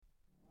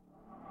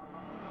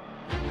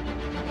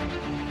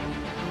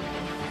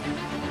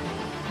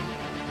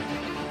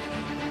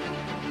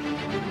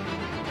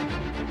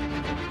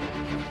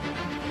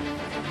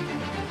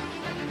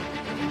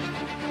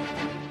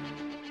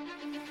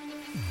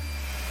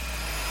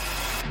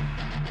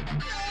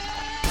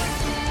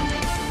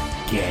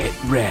Get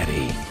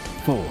ready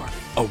for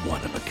a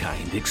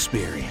one-of-a-kind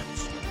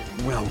experience.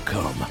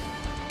 Welcome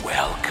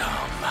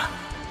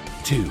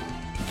to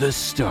the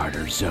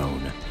Starter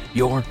Zone,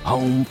 your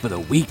home for the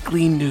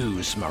weekly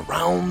news from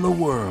around the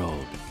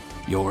world.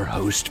 Your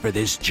host for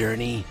this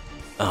journey,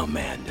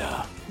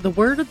 Amanda. The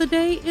word of the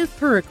day is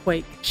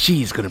hurricane.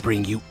 She's gonna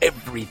bring you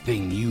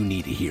everything you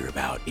need to hear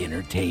about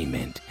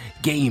entertainment,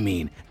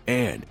 gaming,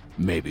 and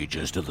maybe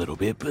just a little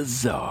bit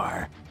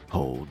bizarre.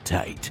 Hold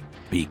tight,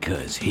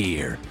 because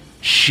here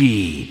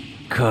she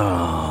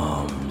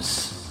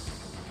comes.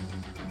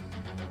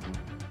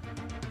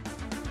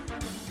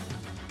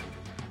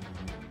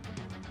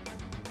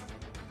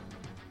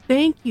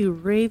 Thank you,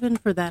 Raven,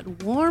 for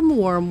that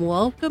warm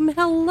welcome.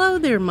 Hello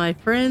there, my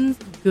friends.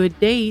 Good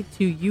day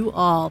to you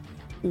all.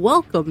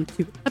 Welcome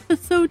to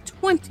episode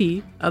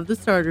 20 of the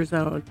Starter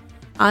Zone.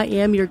 I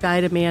am your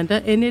guide,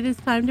 Amanda, and it is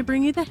time to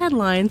bring you the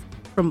headlines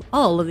from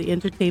all of the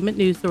entertainment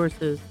news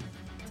sources.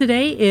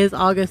 Today is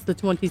August the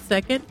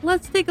 22nd.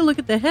 Let's take a look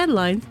at the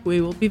headlines we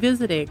will be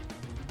visiting.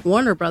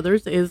 Warner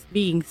Brothers is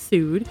being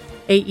sued.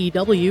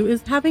 AEW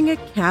is having a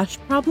cash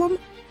problem.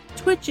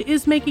 Twitch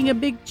is making a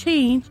big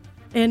change.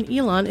 And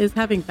Elon is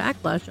having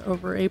backlash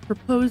over a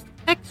proposed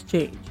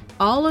exchange.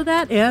 All of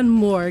that and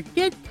more.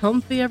 Get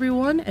comfy,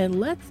 everyone, and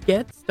let's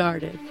get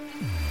started.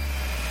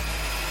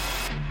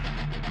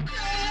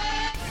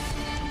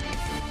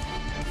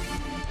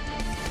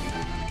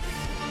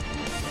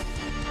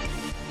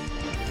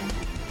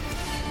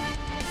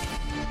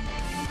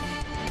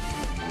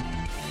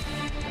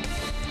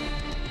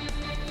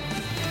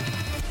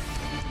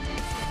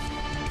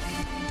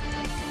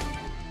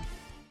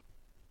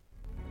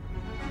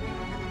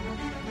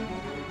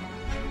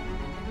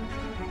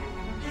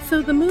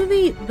 So the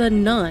movie The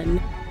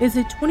Nun is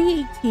a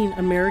 2018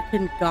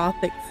 American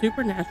Gothic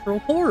supernatural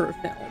horror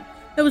film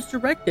that was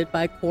directed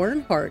by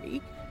Corin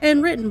Hardy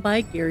and written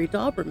by Gary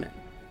Dauberman.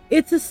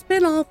 It's a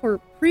spin-off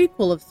or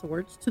prequel of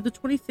sorts to the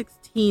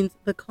 2016's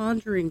The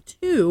Conjuring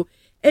 2,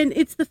 and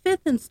it's the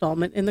fifth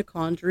installment in the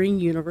Conjuring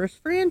universe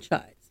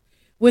franchise,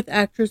 with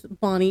actress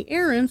Bonnie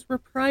Aarons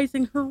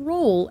reprising her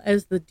role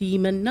as the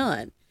demon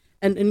nun,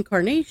 an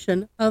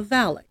incarnation of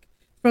Valak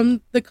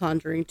from The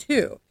Conjuring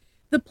 2.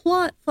 The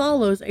plot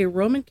follows a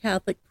Roman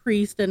Catholic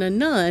priest and a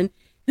nun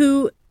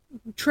who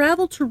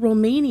travel to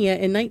Romania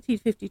in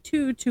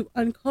 1952 to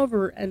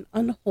uncover an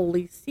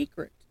unholy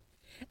secret.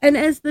 And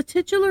as the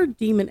titular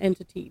demon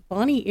entity,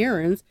 Bonnie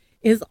Aarons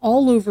is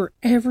all over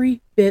every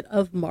bit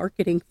of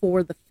marketing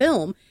for the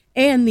film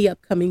and the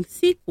upcoming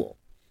sequel.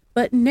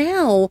 But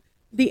now,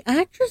 the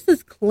actress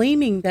is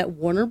claiming that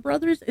Warner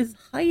Brothers is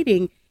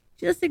hiding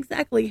just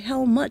exactly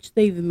how much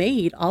they've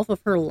made off of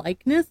her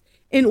likeness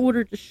in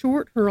order to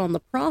short her on the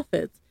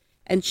profits,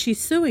 and she's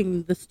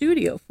suing the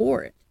studio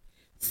for it.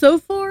 So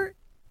far,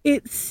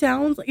 it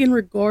sounds in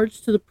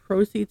regards to the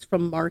proceeds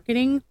from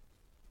marketing,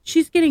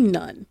 she's getting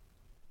none.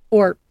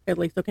 Or at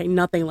least,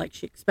 nothing like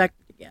she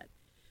expected to get.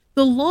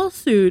 The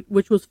lawsuit,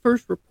 which was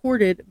first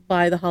reported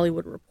by The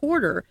Hollywood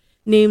Reporter,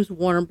 names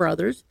Warner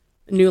Brothers,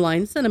 New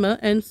Line Cinema,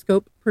 and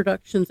Scope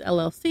Productions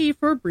LLC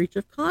for a breach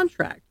of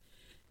contract,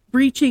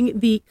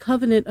 breaching the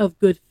covenant of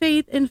good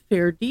faith and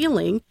fair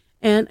dealing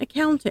and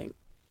accounting.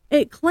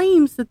 It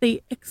claims that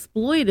they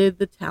exploited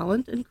the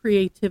talent and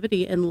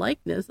creativity and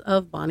likeness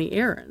of Bonnie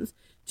Aarons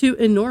to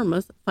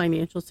enormous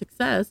financial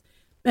success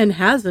and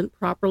hasn't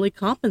properly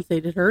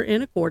compensated her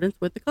in accordance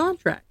with the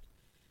contract.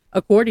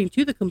 According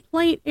to the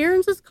complaint,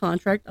 Aarons'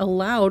 contract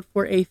allowed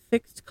for a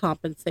fixed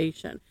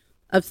compensation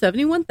of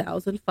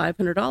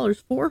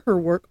 $71,500 for her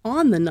work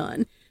on The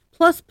Nun,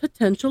 plus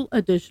potential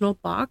additional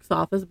box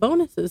office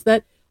bonuses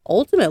that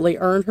ultimately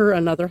earned her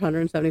another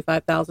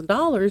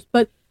 $175,000,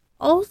 but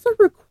also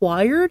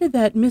required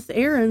that Miss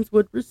Aarons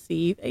would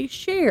receive a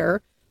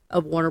share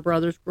of Warner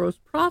Brothers' gross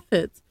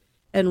profits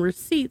and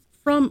receipts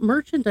from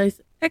merchandise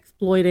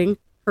exploiting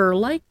her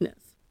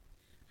likeness.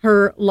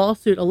 Her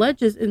lawsuit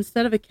alleges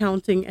instead of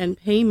accounting and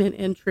payment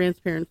in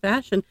transparent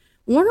fashion,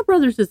 Warner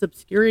Brothers is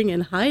obscuring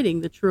and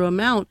hiding the true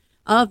amount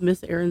of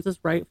Miss Aarons'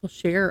 rightful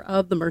share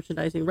of the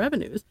merchandising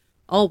revenues,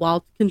 all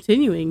while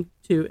continuing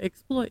to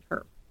exploit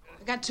her.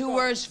 I got two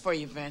words for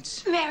you,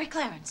 Vince. Mary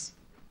Clarence.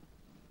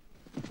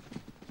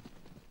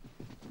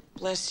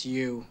 Bless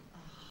you.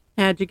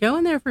 Had you go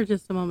in there for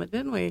just a moment,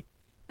 didn't we?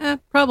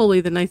 Probably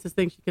the nicest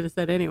thing she could have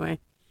said anyway.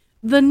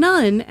 The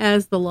Nun,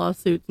 as the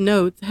lawsuit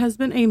notes, has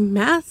been a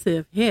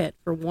massive hit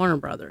for Warner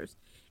Brothers.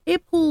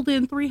 It pulled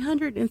in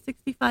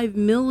 $365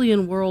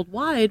 million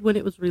worldwide when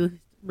it was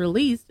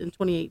released in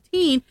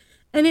 2018,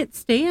 and it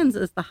stands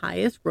as the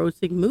highest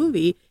grossing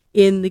movie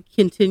in the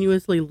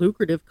continuously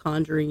lucrative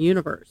Conjuring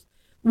universe,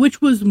 which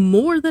was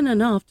more than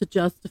enough to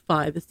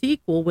justify the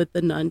sequel with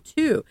The Nun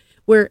 2,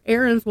 where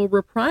Aarons will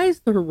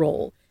reprise her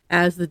role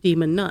as the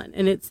demon nun,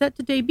 and it's set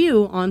to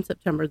debut on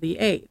September the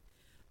 8th.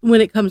 When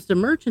it comes to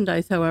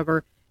merchandise,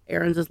 however,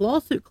 Aarons'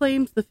 lawsuit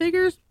claims the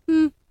figures,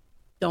 don't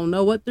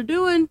know what they're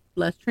doing,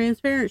 less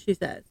transparent, she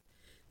says.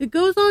 It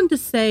goes on to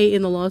say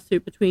in the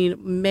lawsuit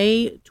between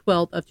May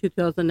 12th of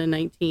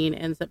 2019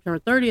 and September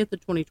 30th of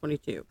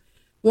 2022,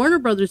 Warner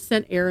Brothers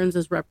sent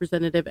Aarons'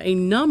 representative a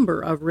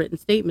number of written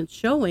statements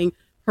showing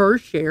her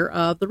share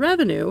of the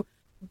revenue,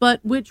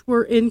 but which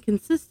were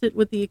inconsistent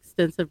with the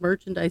extensive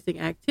merchandising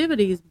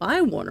activities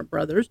by Warner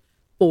Brothers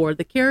for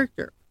the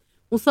character.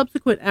 Well,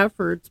 subsequent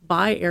efforts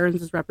by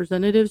Aarons'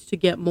 representatives to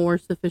get more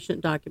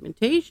sufficient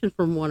documentation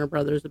from Warner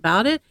Brothers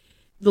about it,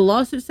 the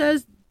lawsuit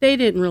says they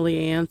didn't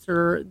really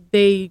answer.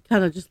 They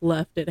kind of just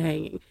left it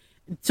hanging.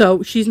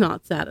 So she's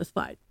not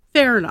satisfied.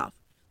 Fair enough.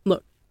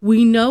 Look,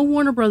 we know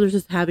Warner Brothers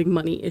is having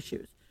money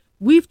issues.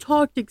 We've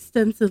talked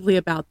extensively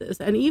about this,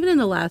 and even in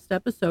the last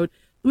episode,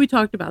 we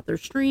talked about their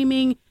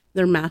streaming,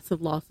 their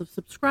massive loss of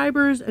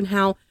subscribers, and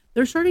how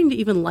they're starting to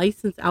even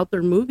license out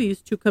their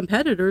movies to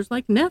competitors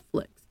like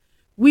Netflix.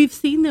 We've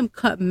seen them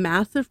cut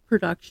massive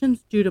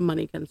productions due to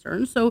money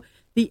concerns. So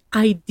the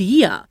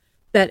idea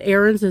that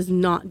Aarons is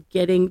not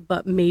getting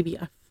but maybe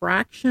a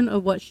fraction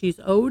of what she's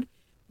owed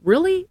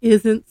really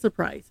isn't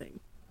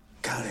surprising.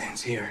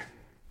 Callahan's here.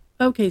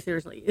 Okay,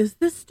 seriously, is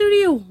this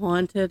studio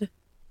haunted?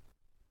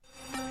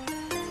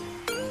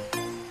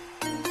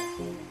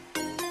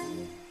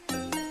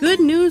 Good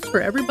news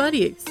for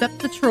everybody except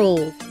the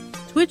trolls.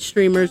 Twitch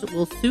streamers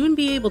will soon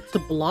be able to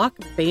block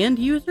banned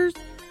users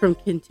from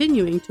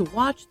continuing to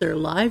watch their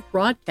live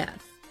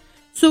broadcasts.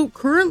 So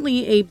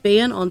currently, a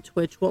ban on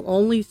Twitch will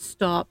only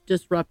stop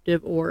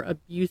disruptive or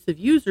abusive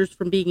users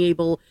from being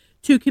able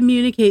to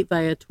communicate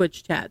via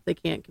Twitch chat. They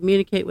can't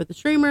communicate with the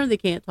streamer. They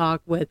can't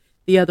talk with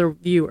the other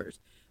viewers.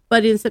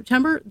 But in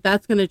September,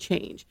 that's going to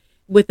change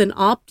with an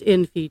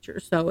opt-in feature.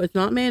 So it's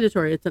not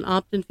mandatory. It's an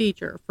opt-in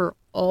feature for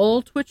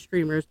all Twitch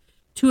streamers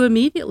to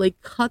immediately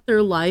cut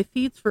their live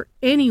feeds for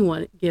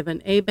anyone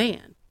given a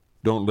ban.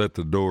 Don't let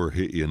the door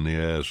hit you in the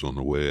ass on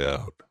the way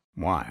out.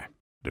 Why?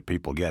 Do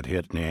people get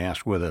hit in the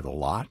ass with it a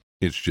lot?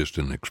 It's just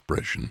an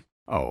expression.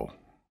 Oh,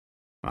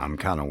 I'm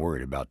kind of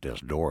worried about this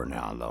door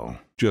now, though.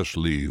 Just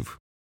leave.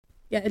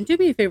 Yeah, and do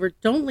me a favor,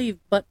 don't leave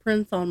butt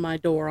prints on my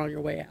door on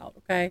your way out,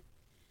 okay?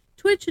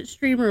 Twitch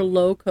streamer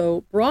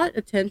Loco brought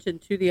attention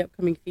to the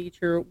upcoming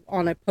feature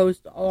on a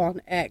post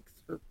on X,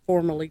 or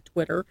formerly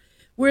Twitter,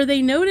 where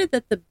they noted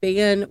that the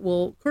ban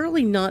will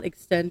currently not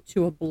extend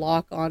to a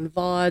block on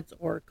VODs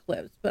or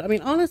clips. But I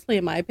mean, honestly,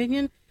 in my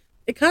opinion,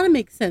 it kind of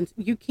makes sense.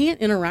 You can't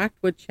interact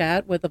with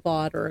chat with a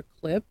VOD or a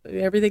clip.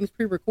 Everything's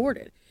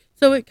pre-recorded.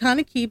 So it kind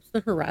of keeps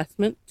the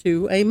harassment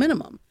to a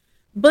minimum.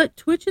 But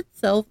Twitch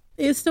itself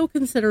is still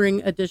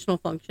considering additional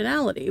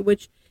functionality,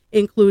 which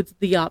includes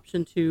the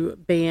option to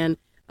ban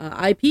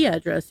IP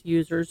address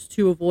users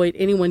to avoid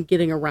anyone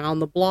getting around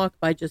the block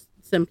by just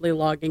simply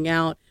logging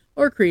out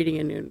or creating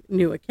a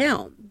new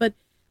account. But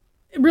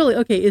really,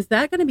 okay, is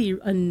that going to be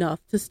enough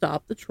to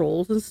stop the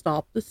trolls and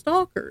stop the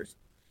stalkers?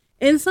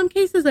 In some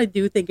cases, I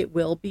do think it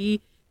will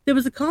be. There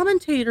was a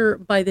commentator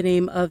by the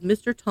name of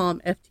Mr. Tom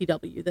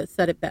FTW that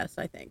said it best,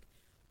 I think.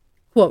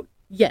 Quote,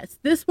 yes,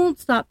 this won't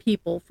stop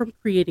people from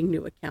creating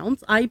new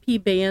accounts.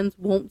 IP bans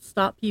won't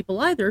stop people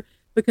either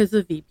because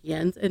of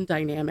VPNs and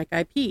dynamic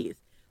IPs.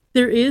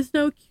 There is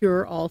no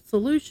cure-all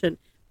solution,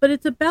 but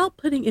it's about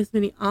putting as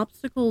many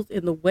obstacles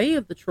in the way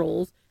of the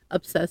trolls,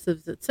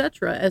 obsessives,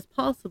 etc. as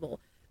possible,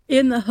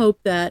 in the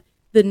hope that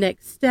the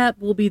next step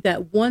will be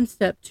that one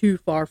step too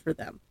far for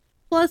them.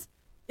 Plus,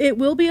 it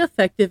will be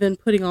effective in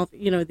putting off,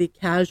 the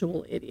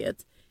casual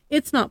idiots.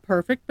 It's not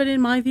perfect, but in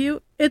my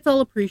view, it's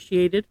all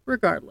appreciated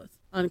regardless,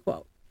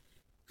 unquote.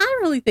 I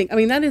really think,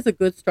 that is a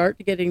good start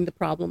to getting the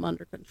problem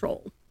under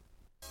control.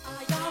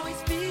 I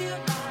always feel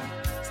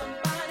like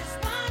somebody's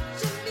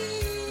watching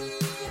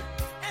me,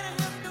 and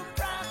I have no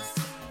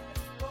privacy.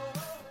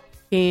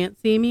 Can't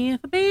see me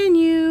if I ban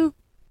you.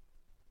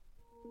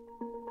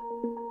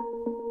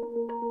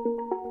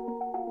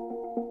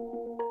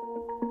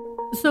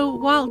 So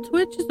while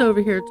Twitch is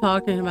over here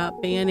talking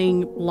about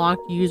banning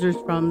blocked users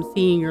from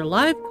seeing your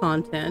live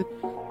content,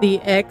 the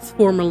X,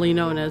 formerly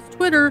known as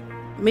Twitter,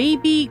 may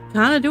be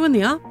kind of doing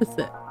the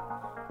opposite.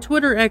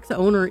 Twitter X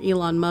owner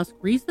Elon Musk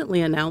recently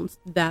announced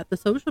that the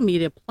social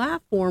media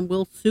platform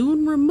will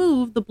soon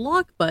remove the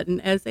block button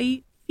as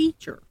a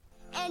feature.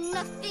 And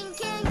nothing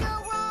can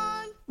go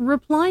wrong.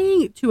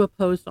 Replying to a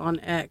post on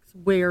X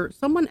where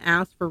someone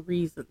asked for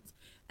reasons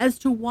as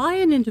to why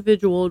an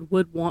individual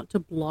would want to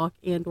block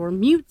and or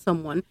mute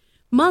someone,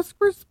 Musk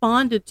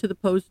responded to the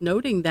post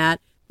noting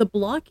that the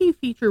blocking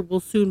feature will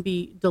soon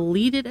be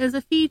deleted as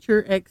a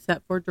feature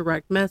except for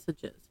direct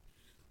messages.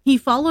 He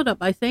followed up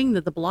by saying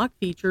that the block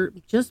feature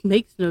just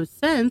makes no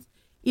sense,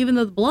 even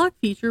though the block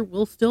feature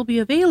will still be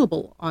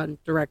available on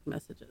direct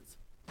messages.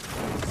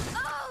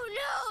 Oh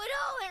no, it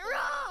all went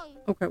wrong.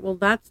 Okay, well,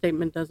 that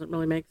statement doesn't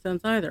really make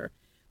sense either.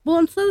 Well,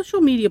 on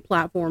social media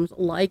platforms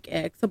like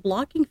X, a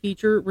blocking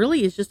feature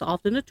really is just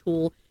often a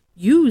tool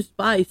used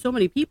by so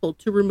many people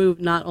to remove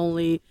not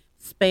only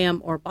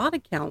spam or bot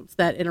accounts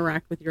that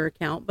interact with your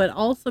account, but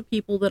also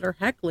people that are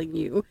heckling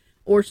you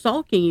or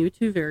stalking you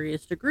to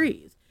various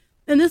degrees.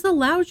 And this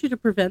allows you to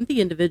prevent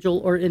the individual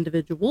or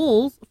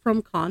individuals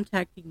from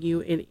contacting you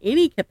in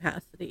any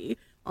capacity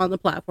on the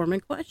platform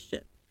in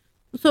question.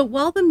 So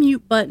while the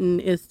mute button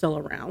is still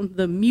around,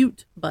 the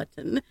mute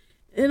button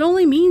It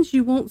only means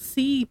you won't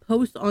see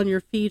posts on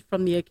your feed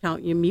from the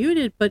account you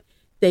muted, but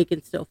they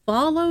can still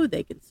follow,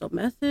 they can still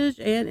message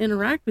and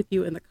interact with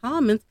you in the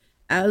comments,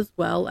 as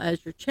well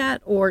as your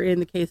chat, or in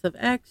the case of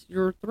X,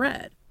 your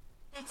thread.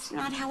 That's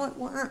not how it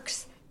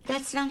works.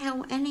 That's not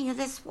how any of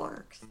this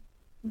works.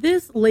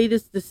 This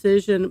latest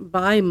decision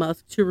by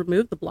Musk to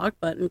remove the block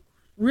button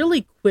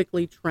really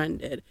quickly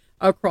trended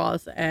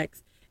across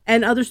X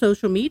and other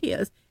social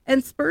medias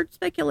and spurred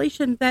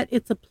speculation that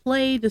it's a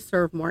play to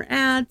serve more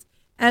ads,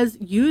 as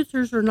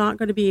users are not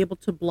going to be able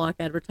to block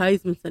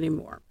advertisements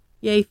anymore.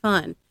 Yay,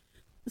 fun.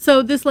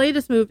 So this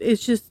latest move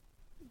is just,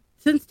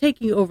 since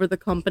taking over the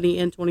company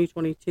in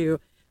 2022,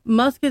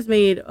 Musk has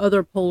made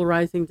other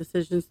polarizing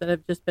decisions that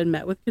have just been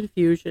met with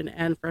confusion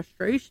and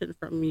frustration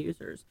from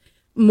users.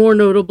 More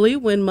notably,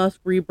 when Musk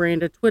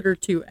rebranded Twitter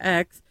to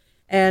X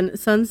and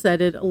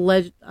sunsetted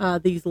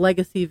these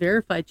legacy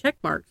verified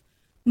checkmarks,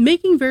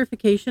 making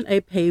verification a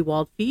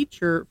paywalled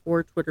feature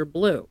for Twitter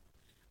Blue.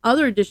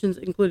 Other additions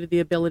included the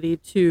ability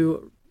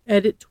to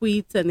edit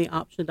tweets and the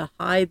option to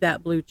hide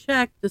that blue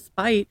check,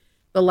 despite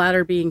the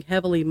latter being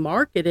heavily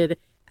marketed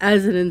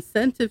as an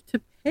incentive to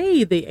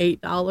pay the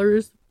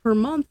 $8 per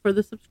month for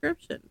the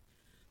subscription.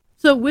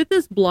 So with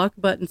this block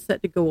button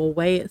set to go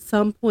away at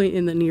some point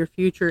in the near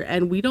future,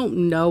 and we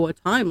don't know a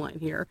timeline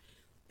here,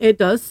 it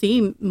does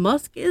seem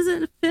Musk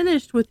isn't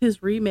finished with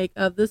his remake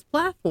of this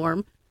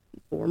platform,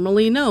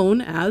 formerly known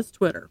as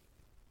Twitter.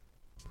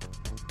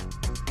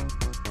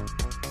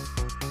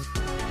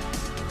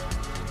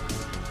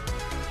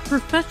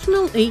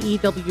 Professional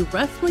AEW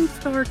wrestling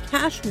star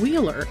Cash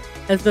Wheeler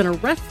has been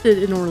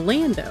arrested in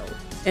Orlando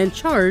and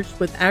charged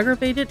with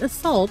aggravated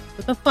assault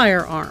with a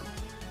firearm.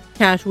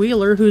 Cash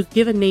Wheeler, whose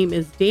given name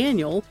is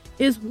Daniel,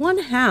 is one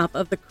half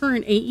of the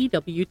current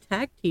AEW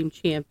Tag Team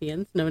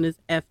Champions known as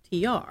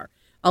FTR,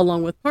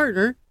 along with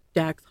partner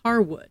Dax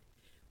Harwood.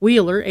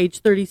 Wheeler, age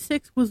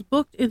 36, was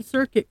booked in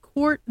circuit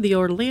court, the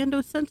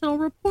Orlando Sentinel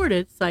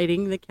reported,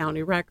 citing the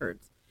county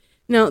records.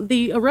 Now,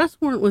 the arrest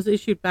warrant was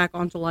issued back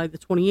on July the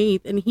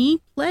 28th, and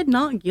he pled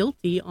not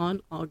guilty on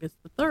August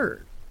the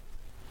 3rd.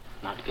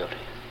 Not guilty.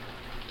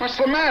 What's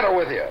the matter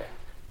with you?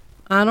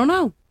 I don't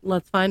know.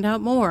 Let's find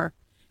out more.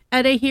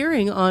 At a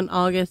hearing on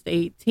August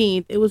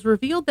 18th, it was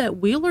revealed that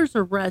Wheeler's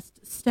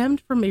arrest stemmed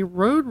from a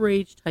road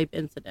rage type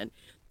incident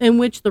in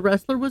which the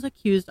wrestler was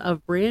accused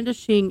of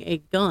brandishing a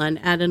gun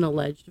at an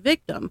alleged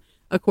victim,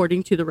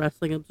 according to the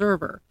Wrestling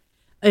Observer.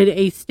 In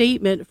a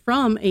statement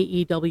from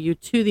AEW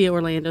to the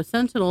Orlando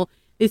Sentinel,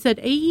 they said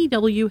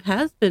AEW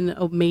has been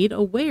made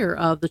aware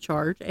of the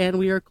charge and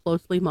we are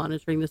closely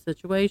monitoring the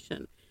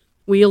situation.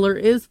 Wheeler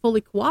is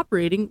fully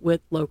cooperating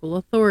with local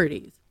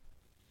authorities.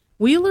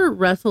 Wheeler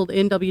wrestled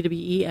in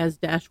WWE as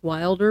Dash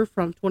Wilder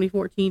from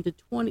 2014 to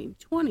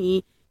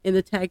 2020 in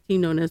the tag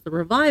team known as The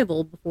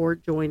Revival before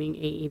joining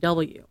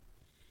AEW.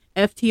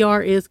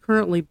 FTR is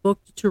currently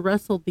booked to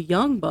wrestle the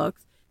Young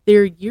Bucks,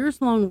 their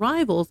years-long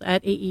rivals,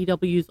 at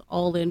AEW's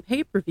All In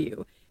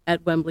pay-per-view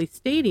at Wembley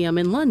Stadium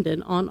in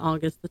London on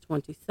August the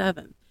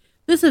 27th.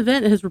 This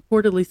event has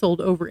reportedly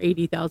sold over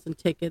 80,000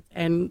 tickets,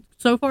 and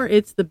so far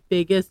it's the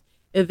biggest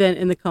event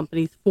in the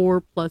company's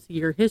 4+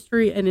 year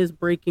history and is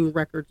breaking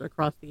records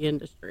across the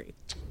industry.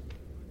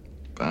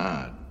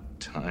 Bad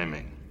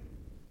timing.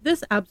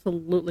 This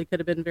absolutely could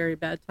have been very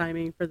bad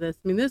timing for this.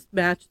 I mean, this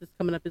match that's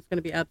coming up is going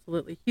to be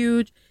absolutely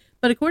huge.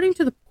 But according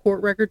to the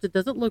court records, it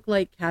doesn't look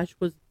like Cash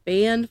was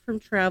banned from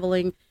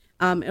traveling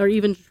or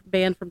even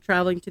banned from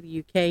traveling to the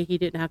UK. He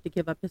didn't have to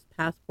give up his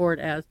passport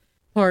as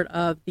part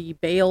of the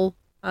bail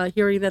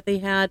hearing that they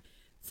had.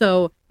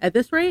 So at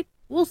this rate,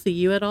 we'll see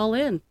you at All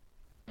In.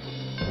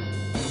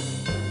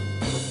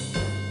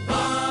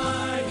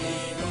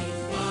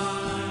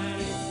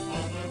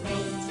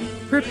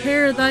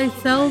 Prepare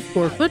thyself,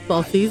 for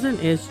football season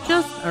is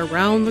just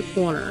around the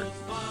corner.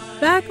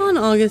 Back on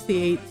August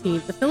the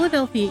 18th, the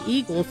Philadelphia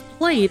Eagles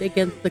played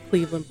against the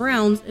Cleveland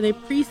Browns in a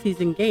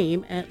preseason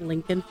game at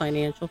Lincoln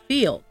Financial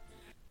Field.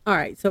 All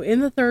right, so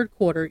in the third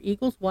quarter,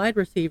 Eagles wide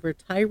receiver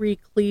Tyree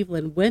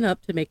Cleveland went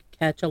up to make a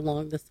catch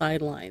along the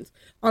sidelines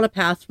on a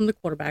pass from the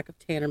quarterback of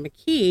Tanner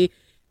McKee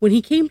when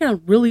he came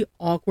down really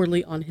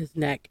awkwardly on his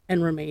neck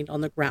and remained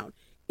on the ground.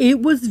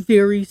 It was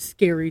very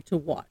scary to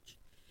watch.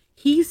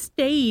 He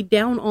stayed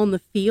down on the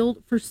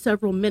field for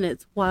several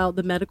minutes while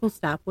the medical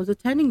staff was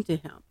attending to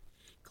him.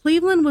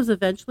 Cleveland was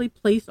eventually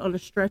placed on a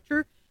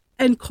stretcher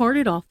and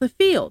carted off the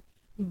field.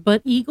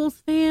 But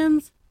Eagles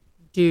fans,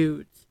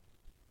 dudes.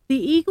 The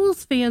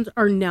Eagles fans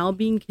are now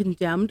being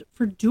condemned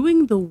for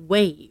doing the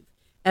wave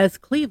as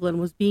Cleveland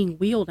was being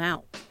wheeled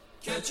out.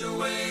 Catch a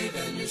wave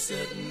and you're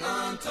sitting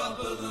on top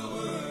of the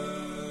world.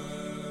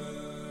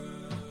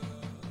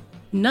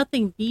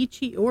 Nothing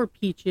beachy or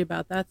peachy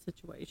about that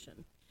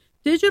situation.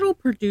 Digital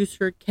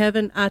producer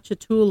Kevin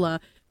Achatula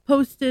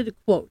posted,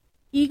 quote,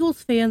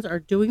 Eagles fans are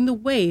doing the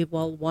wave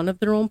while one of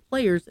their own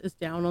players is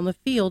down on the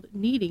field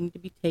needing to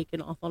be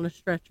taken off on a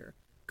stretcher.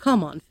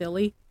 Come on,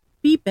 Philly.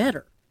 Be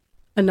better.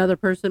 Another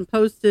person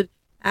posted,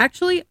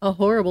 actually a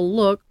horrible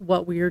look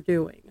what we are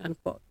doing,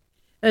 unquote.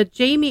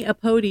 Jamie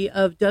Apodi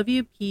of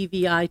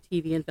WPVI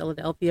TV in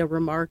Philadelphia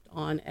remarked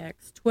on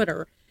X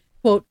Twitter,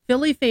 quote,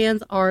 "Philly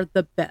fans are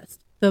the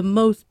best, the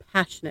most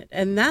passionate,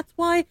 and that's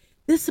why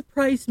this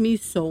surprised me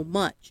so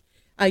much.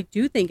 I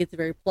do think it's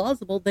very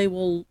plausible they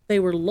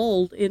were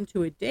lulled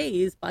into a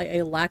daze by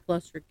a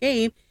lackluster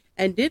game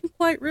and didn't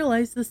quite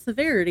realize the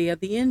severity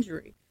of the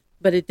injury,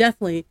 but it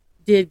definitely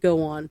did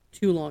go on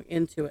too long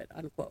into it,"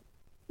 unquote.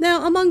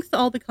 Now, amongst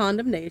all the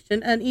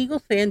condemnation, an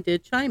Eagles fan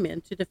did chime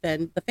in to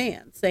defend the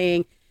fans,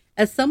 saying,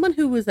 "As someone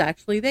who was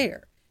actually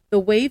there, the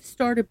wave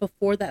started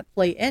before that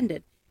play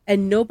ended,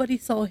 and nobody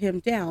saw him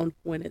down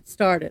when it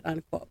started,"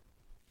 unquote.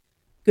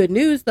 Good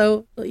news,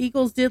 though, the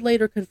Eagles did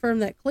later confirm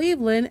that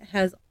Cleveland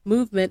has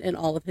movement in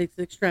all of his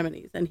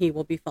extremities, and he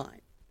will be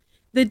fine.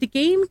 The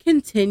game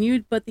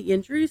continued, but the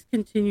injuries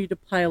continued to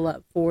pile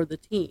up for the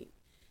team.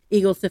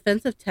 Eagles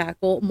defensive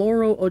tackle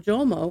Moro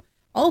Ojomo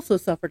also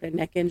suffered a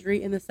neck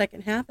injury in the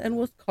second half and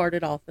was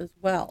carted off as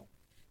well.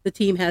 The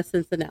team has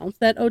since announced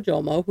that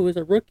Ojomo, who is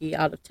a rookie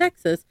out of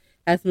Texas,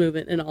 has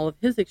movement in all of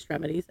his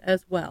extremities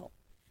as well.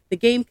 The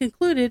game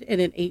concluded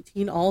in an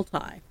 18-all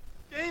tie.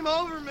 Game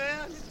over,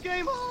 man. It's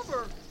game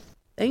over.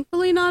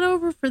 Thankfully not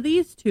over for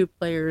these two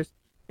players.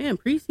 Man,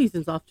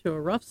 preseason's off to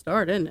a rough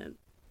start, isn't it?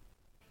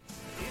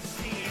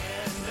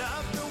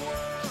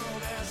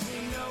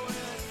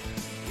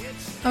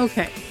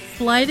 Okay,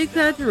 slight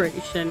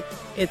exaggeration.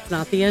 It's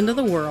not the end of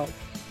the world,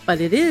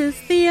 but it is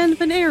the end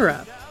of an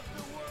era.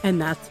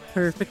 And that's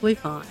perfectly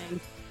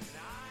fine.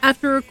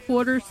 After a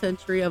quarter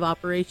century of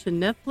operation,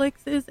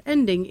 Netflix is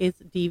ending its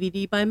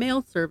DVD by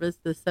mail service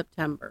this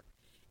September.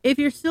 If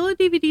you're still a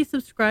DVD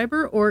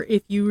subscriber, or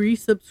if you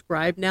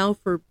resubscribe now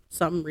for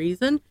some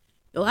reason,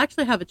 you'll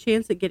actually have a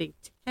chance at getting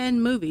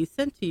 10 movies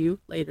sent to you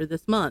later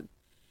this month.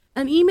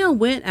 An email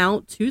went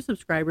out to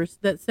subscribers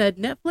that said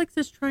Netflix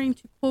is trying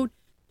to, quote,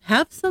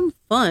 have some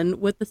fun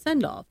with the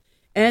send-off,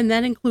 and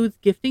that includes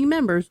gifting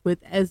members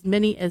with as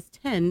many as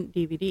 10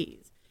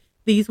 DVDs.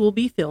 These will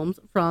be films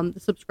from the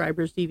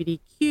subscribers' DVD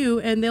queue,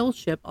 and they'll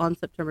ship on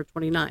September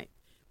 29th,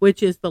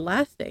 which is the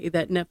last day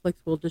that Netflix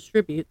will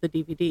distribute the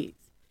DVDs.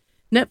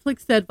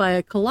 Netflix said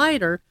via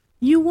Collider,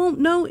 "You won't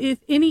know if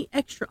any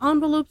extra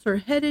envelopes are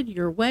headed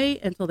your way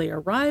until they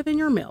arrive in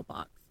your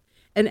mailbox,"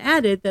 and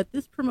added that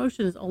this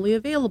promotion is only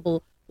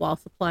available while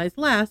supplies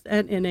last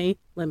and in a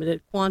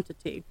limited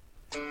quantity.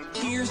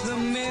 Here's the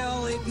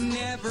mail, it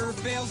never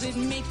fails. It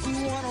makes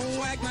me want to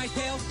wag my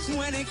tail.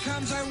 When it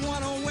comes, I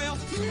want to wail.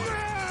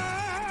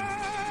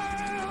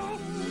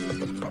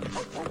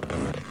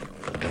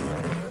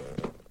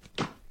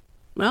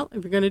 Well,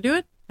 if you're going to do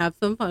it, have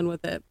some fun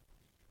with it.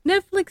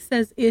 Netflix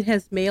says it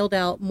has mailed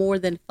out more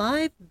than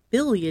 5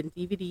 billion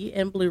DVD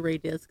and Blu-ray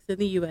discs in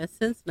the U.S.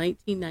 since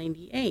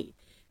 1998.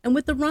 And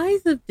with the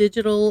rise of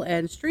digital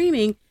and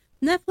streaming,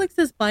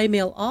 Netflix's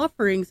by-mail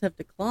offerings have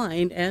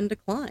declined and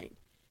declined.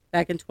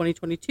 Back in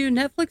 2022,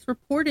 Netflix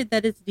reported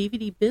that its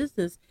DVD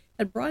business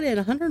had brought in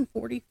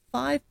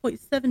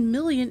 $145.7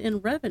 million in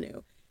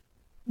revenue,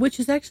 which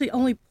is actually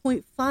only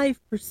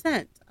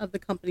 0.5% of the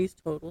company's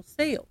total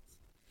sales.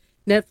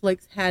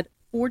 Netflix had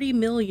 40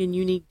 million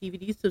unique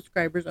DVD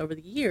subscribers over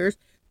the years,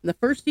 and the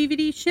first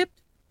DVD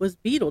shipped was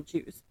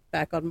Beetlejuice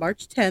back on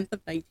March 10th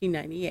of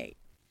 1998.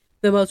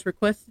 The most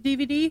requested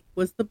DVD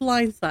was The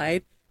Blind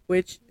Side,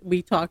 which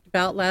we talked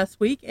about last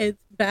week. It's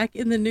back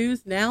in the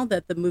news now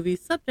that the movie's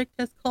subject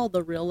has called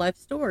the real-life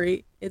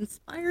story,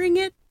 inspiring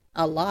it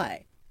a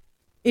lie.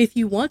 If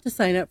you want to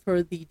sign up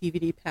for the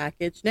DVD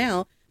package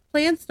now,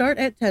 plans start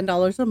at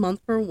 $10 a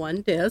month for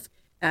one disc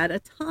at a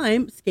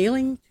time,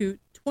 scaling to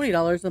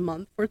 $20 a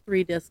month for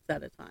 3 discs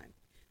at a time.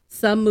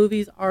 Some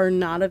movies are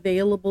not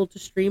available to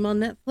stream on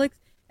Netflix,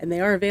 and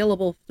they are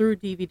available through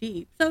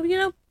DVD. So,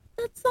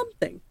 that's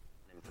something.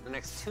 For the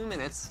next 2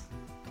 minutes,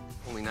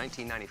 only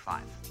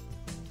 $19.95.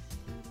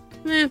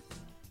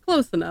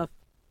 Close enough.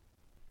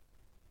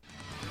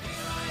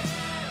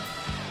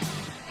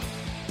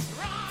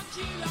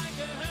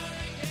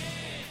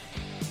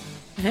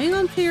 Hang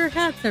on to your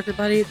hats,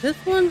 everybody. This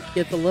one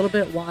gets a little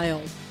bit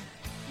wild.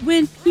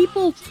 When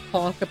people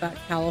talk about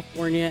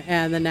California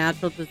and the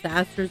natural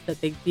disasters that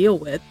they deal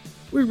with,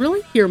 we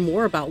really hear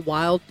more about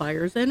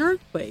wildfires and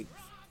earthquakes.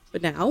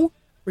 But now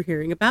we're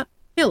hearing about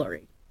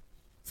Hillary.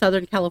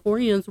 Southern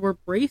Californians were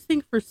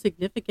bracing for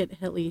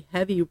significantly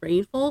heavy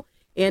rainfall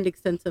and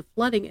extensive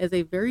flooding as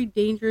a very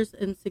dangerous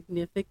and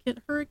significant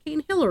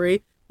Hurricane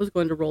Hillary was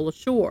going to roll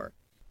ashore.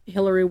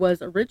 Hillary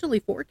was originally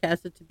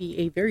forecasted to be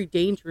a very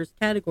dangerous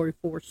Category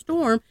 4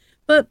 storm,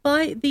 but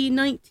by the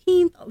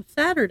 19th of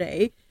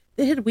Saturday,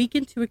 it had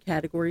weakened to a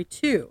Category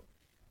 2.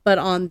 But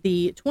on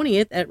the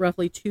 20th, at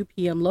roughly 2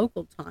 p.m.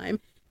 local time,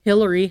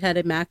 Hillary had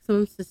a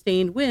maximum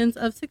sustained winds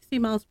of 60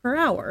 miles per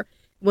hour,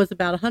 and was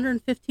about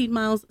 115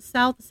 miles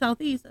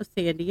south-southeast of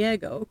San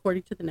Diego,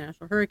 according to the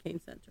National Hurricane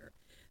Center.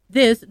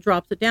 This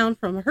drops it down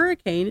from a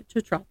hurricane to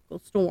a tropical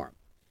storm.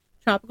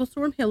 Tropical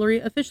Storm Hillary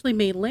officially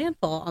made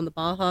landfall on the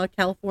Baja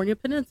California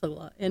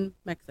Peninsula in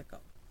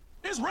Mexico.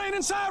 New It's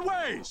raining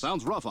sideways.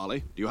 Sounds rough,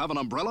 Ollie. Do you have an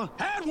umbrella?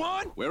 Had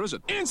one. Where is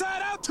it?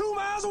 Inside out, 2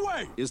 miles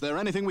away. Is there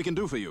anything we can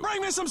do for you?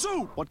 Bring me some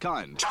soup. What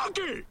kind?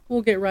 Chunky.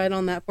 We'll get right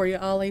on that for you,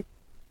 Ollie.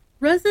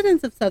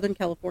 Residents of Southern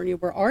California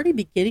were already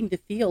beginning to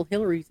feel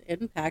Hillary's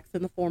impacts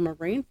in the form of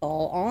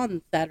rainfall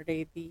on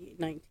Saturday the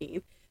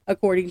 19th,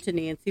 according to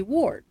Nancy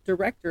Ward,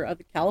 director of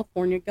the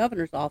California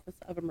Governor's Office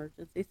of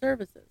Emergency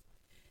Services.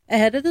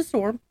 Ahead of the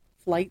storm,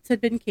 flights had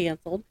been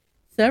canceled.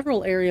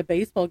 Several area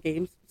baseball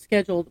games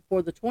scheduled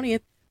for the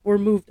 20th were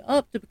moved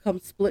up to become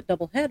split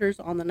doubleheaders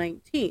on the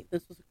 19th.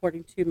 This was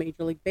according to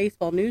Major League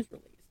Baseball news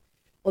release.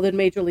 Well, then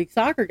Major League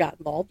Soccer got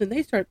involved, and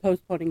they started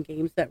postponing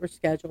games that were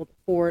scheduled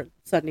for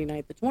Sunday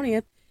night the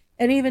 20th,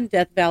 and even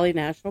Death Valley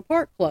National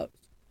Park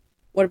closed.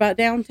 What about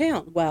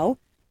downtown? Well,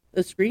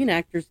 the Screen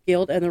Actors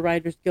Guild and the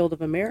Writers Guild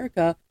of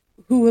America,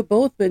 who have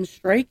both been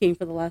striking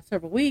for the last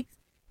several weeks,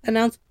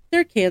 announced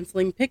they're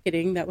canceling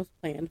picketing that was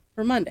planned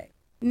for Monday.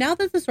 Now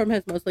that the storm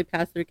has mostly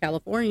passed through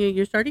California,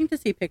 you're starting to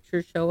see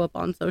pictures show up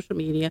on social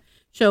media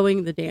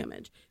showing the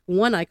damage.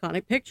 One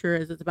iconic picture,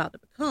 as it's about to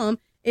become,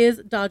 is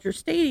Dodger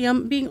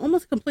Stadium being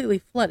almost completely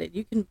flooded.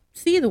 You can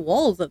see the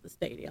walls of the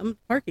stadium.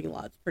 Parking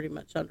lot's pretty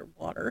much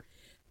underwater.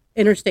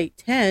 Interstate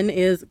 10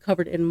 is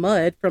covered in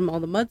mud from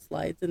all the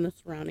mudslides in the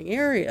surrounding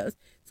areas.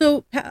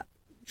 So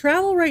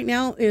travel right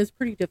now is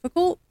pretty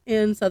difficult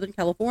in Southern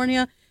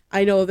California.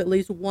 I know of at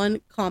least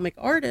one comic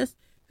artist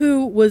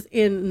who was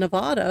in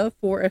Nevada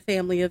for a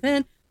family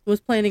event,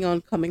 was planning on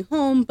coming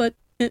home, but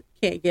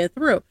can't get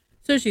through.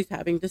 So she's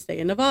having to stay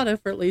in Nevada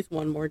for at least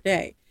one more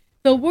day.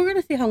 So we're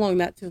going to see how long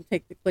that's going to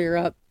take to clear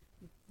up.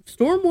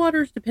 Storm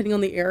waters, depending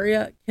on the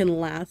area, can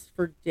last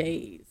for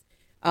days.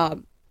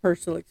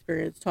 Personal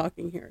experience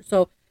talking here.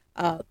 So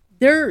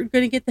they're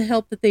going to get the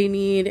help that they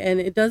need, and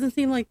it doesn't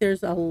seem like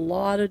there's a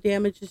lot of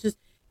damage. It's just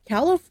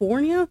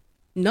California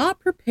not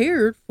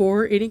prepared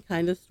for any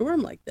kind of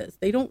storm like this.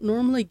 They don't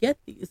normally get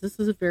these. This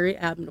is a very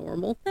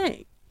abnormal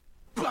thing.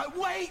 But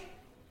wait,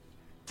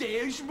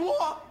 there's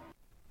more.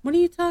 What are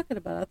you talking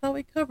about? I thought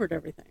we covered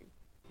everything.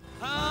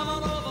 Come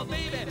on over,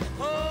 baby.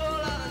 Whole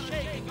lot of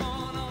shaking going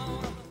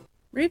on.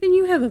 Raven,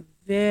 you have a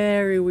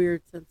very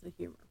weird sense of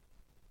humor,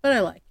 but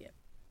I like it.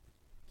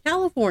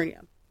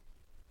 California.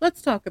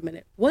 Let's talk a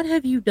minute. What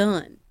have you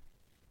done?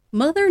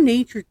 Mother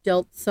Nature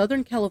dealt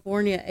Southern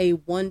California a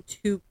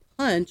 1-2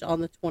 punch on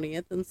the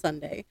 20th and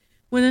Sunday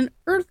when an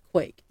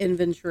earthquake in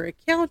Ventura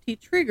County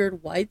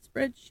triggered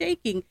widespread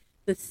shaking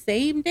the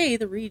same day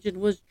the region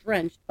was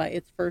drenched by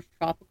its first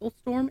tropical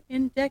storm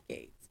in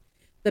decades.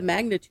 The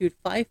magnitude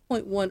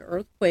 5.1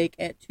 earthquake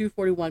at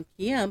 2:41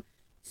 p.m.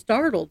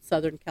 startled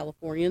Southern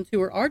Californians who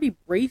were already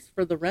braced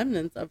for the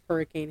remnants of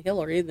Hurricane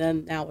Hillary,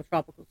 then now a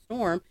tropical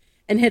storm,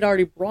 and had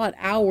already brought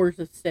hours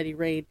of steady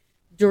rain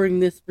during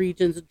this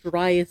region's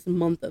driest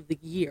month of the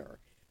year.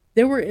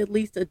 There were at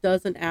least a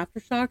dozen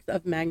aftershocks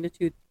of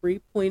magnitude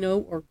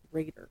 3.0 or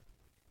greater.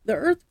 The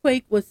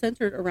earthquake was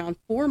centered around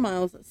 4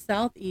 miles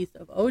southeast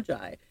of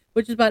Ojai,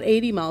 which is about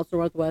 80 miles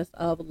northwest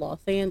of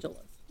Los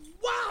Angeles.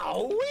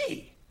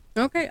 Wow-wee!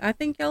 Okay, I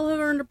think y'all have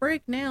earned a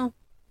break now.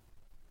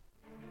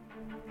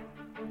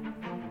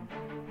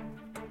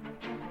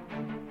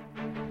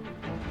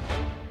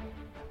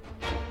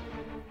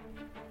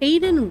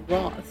 Hayden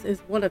Ross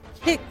is one of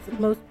Kick's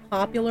most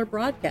popular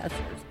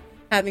broadcasters,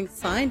 having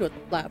signed with the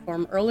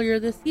platform earlier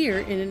this year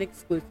in an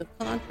exclusive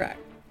contract.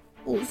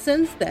 Well,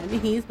 since then,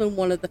 he's been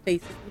one of the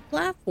faces of the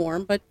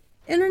platform, but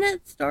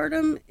internet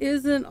stardom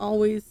isn't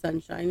always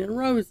sunshine and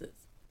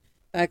roses.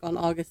 Back on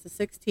August the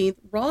 16th,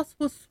 Ross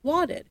was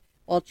swatted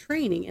while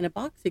training in a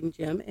boxing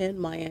gym in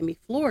Miami,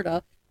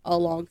 Florida,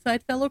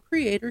 alongside fellow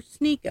creator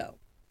Sneeko.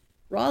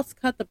 Ross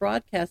cut the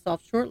broadcast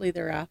off shortly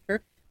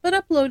thereafter, but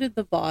uploaded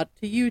the VOD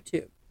to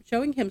YouTube,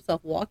 showing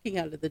himself walking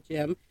out of the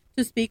gym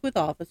to speak with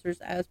officers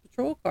as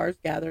patrol cars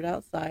gathered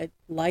outside,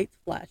 lights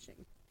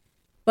flashing.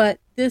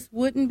 But this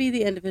wouldn't be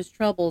the end of his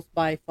troubles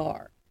by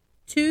far.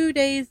 2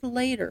 days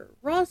later,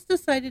 Ross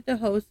decided to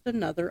host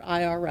another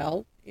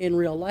IRL, in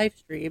real live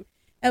stream,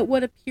 at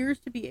what appears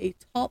to be a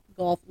Top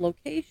Golf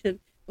location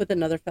with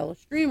another fellow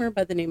streamer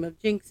by the name of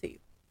Jinxie.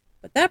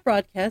 But that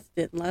broadcast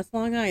didn't last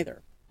long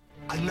either.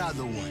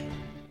 Another one.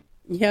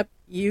 Yep,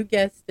 you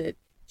guessed it.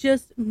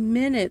 Just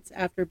minutes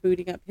after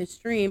booting up his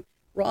stream,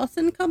 Ross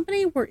and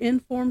company were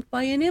informed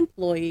by an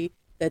employee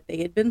that they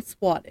had been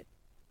swatted.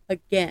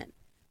 Again.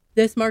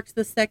 This marks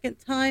the second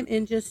time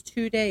in just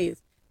 2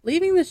 days,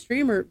 leaving the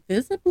streamer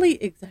visibly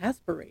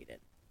exasperated.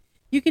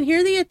 You can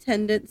hear the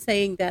attendant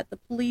saying that the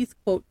police,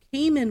 quote,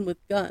 came in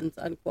with guns,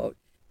 unquote,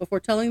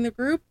 before telling the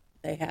group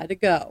they had to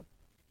go.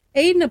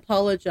 Aiden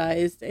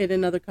apologized in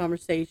another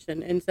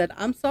conversation and said,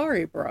 "I'm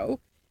sorry, bro."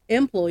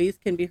 Employees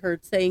can be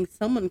heard saying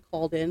someone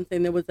called in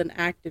saying there was an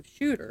active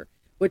shooter,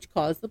 which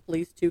caused the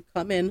police to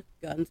come in,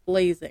 guns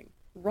blazing.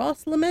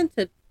 Ross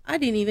lamented, "I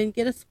didn't even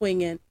get a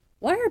swing in.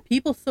 Why are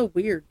people so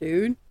weird,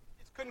 dude?"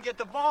 Couldn't get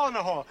the ball in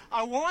the hole.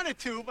 I wanted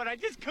to, but I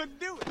just couldn't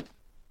do it.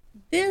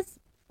 This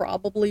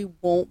probably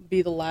won't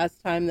be the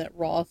last time that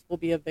Ross will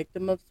be a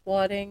victim of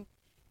swatting.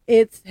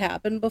 It's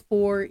happened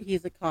before.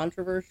 He's a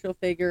controversial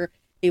figure.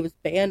 He was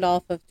banned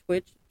off of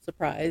Twitch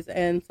surprise,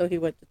 and so he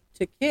went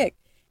to Kick.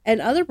 And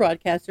other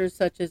broadcasters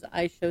such as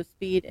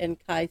iShowSpeed and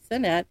Kai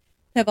Cenat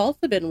have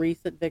also been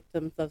recent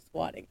victims of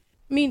swatting.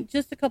 I mean,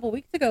 just a couple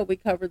weeks ago, we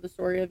covered the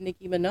story of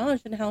Nicki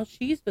Minaj and how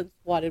she's been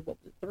swatted,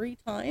 3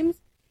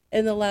 times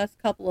in the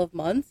last couple of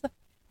months.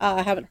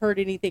 I haven't heard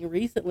anything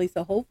recently,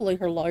 so hopefully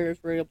her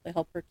lawyers were able to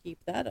help her keep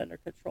that under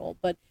control.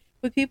 But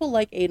with people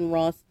like Aiden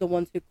Ross, the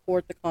ones who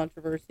court the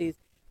controversies,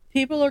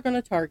 people are going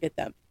to target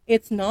them.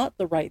 It's not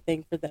the right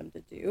thing for them to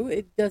do.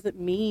 It doesn't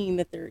mean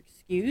that they're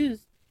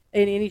excused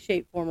in any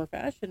shape, form, or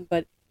fashion,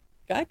 but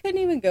guy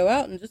couldn't even go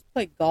out and just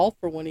play golf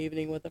for one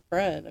evening with a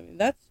friend. I mean,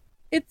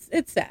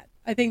 it's sad.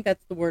 I think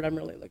that's the word I'm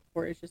really looking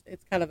for.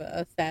 It's kind of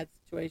a sad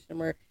situation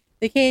where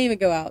they can't even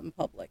go out in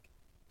public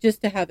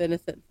just to have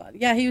innocent fun.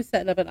 Yeah, he was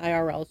setting up an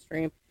IRL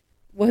stream.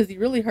 Was he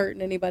really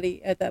hurting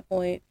anybody at that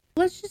point?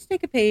 Let's just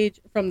take a page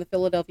from the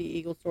Philadelphia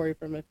Eagles story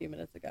from a few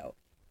minutes ago,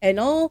 and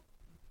all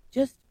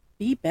just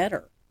be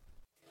better.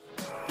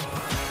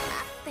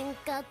 I think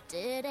I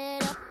did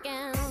it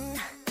again.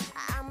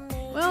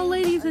 Well,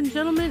 ladies and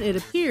gentlemen, it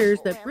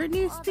appears that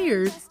Britney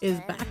Spears is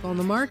back on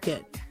the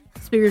market.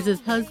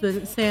 Spears'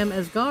 husband, Sam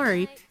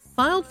Asghari,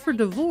 filed for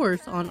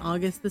divorce on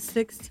August the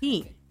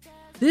 16th.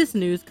 This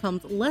news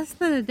comes less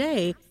than a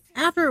day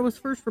after it was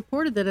first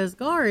reported that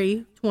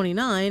Asghari,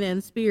 29,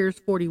 and Spears,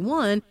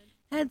 41,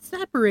 had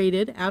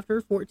separated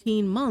after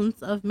 14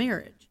 months of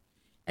marriage.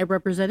 A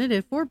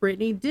representative for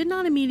Britney did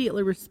not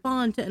immediately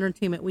respond to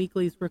Entertainment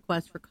Weekly's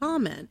request for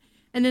comment,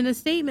 and in a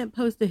statement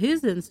posted to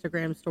his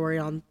Instagram story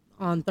on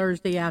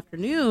Thursday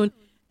afternoon,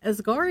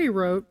 Asghari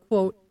wrote,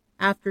 quote,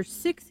 "After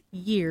 6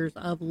 years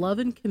of love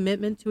and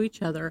commitment to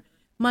each other,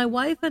 my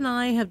wife and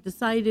I have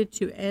decided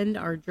to end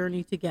our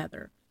journey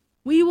together.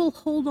 We will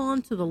hold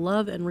on to the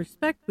love and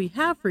respect we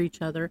have for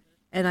each other,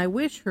 and I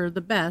wish her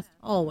the best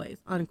always,"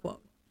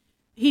 unquote.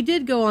 He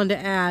did go on to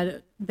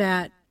add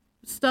that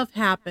stuff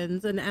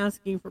happens and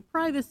asking for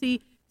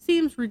privacy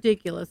seems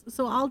ridiculous,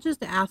 so I'll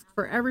just ask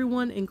for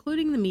everyone,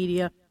 including the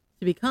media,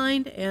 to be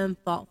kind and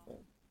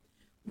thoughtful.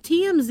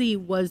 TMZ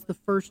was the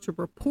first to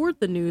report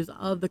the news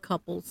of the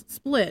couple's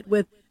split,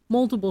 with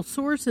multiple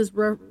sources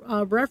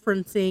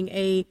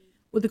referencing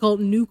what they call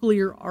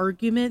nuclear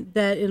argument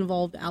that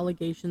involved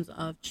allegations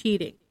of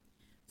cheating.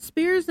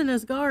 Spears and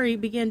Asghari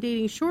began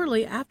dating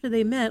shortly after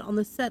they met on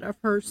the set of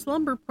her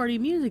Slumber Party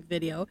music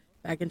video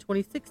back in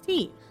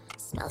 2016.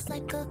 Smells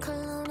like a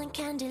cologne and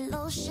candy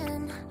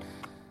lotion,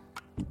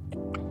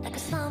 like a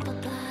slumber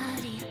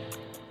party.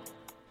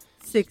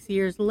 6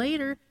 years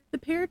later, the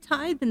pair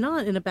tied the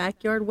knot in a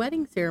backyard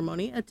wedding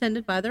ceremony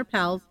attended by their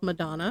pals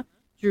Madonna,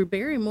 Drew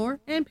Barrymore,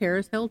 and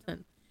Paris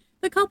Hilton.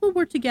 The couple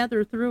were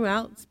together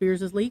throughout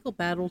Spears' legal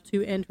battle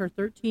to end her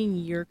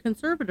 13-year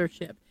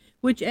conservatorship,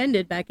 which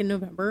ended back in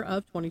November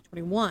of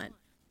 2021.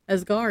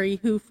 Asghari,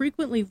 who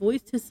frequently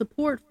voiced his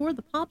support for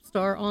the pop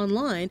star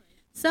online,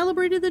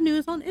 celebrated the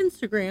news on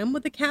Instagram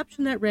with a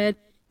caption that read,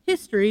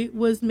 "History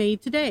was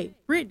made today.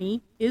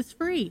 Britney is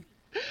free."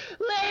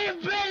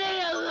 Leave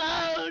Britney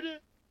alone!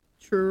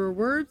 Truer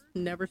words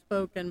never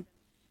spoken.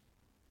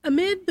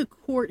 Amid the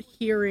court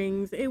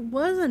hearings, it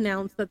was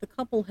announced that the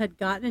couple had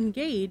gotten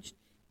engaged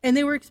and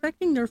they were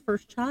expecting their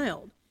first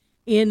child.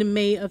 In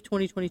May of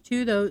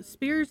 2022, though,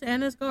 Spears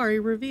and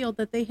Asghari revealed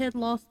that they had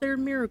lost their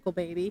miracle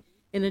baby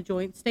in a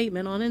joint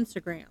statement on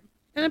Instagram.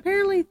 And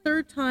apparently,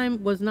 third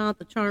time was not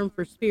the charm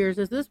for Spears,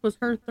 as this was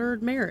her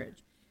third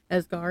marriage.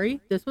 Asghari,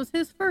 this was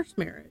his first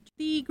marriage.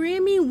 The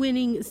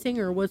Grammy-winning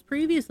singer was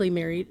previously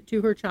married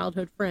to her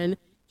childhood friend,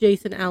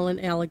 Jason Allen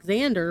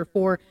Alexander,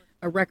 for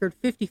a record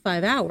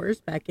 55 hours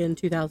back in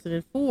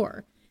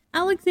 2004.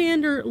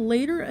 Alexander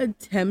later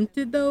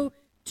attempted, though,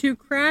 to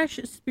crash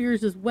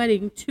Spears'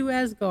 wedding to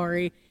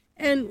Asghari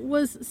and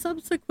was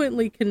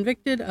subsequently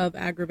convicted of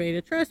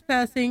aggravated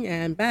trespassing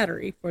and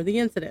battery for the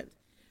incident.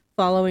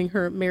 Following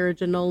her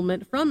marriage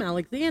annulment from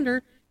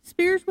Alexander,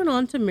 Spears went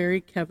on to marry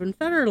Kevin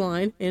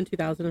Federline in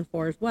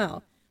 2004 as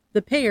well.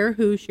 The pair,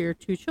 who share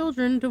 2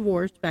 children,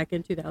 divorced back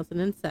in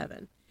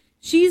 2007.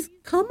 She's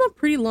come a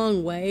pretty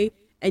long way,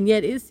 and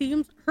yet it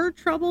seems her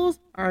troubles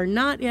are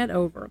not yet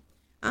over.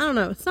 I don't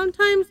know,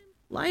 sometimes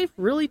life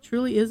really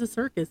truly is a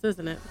circus,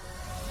 isn't it?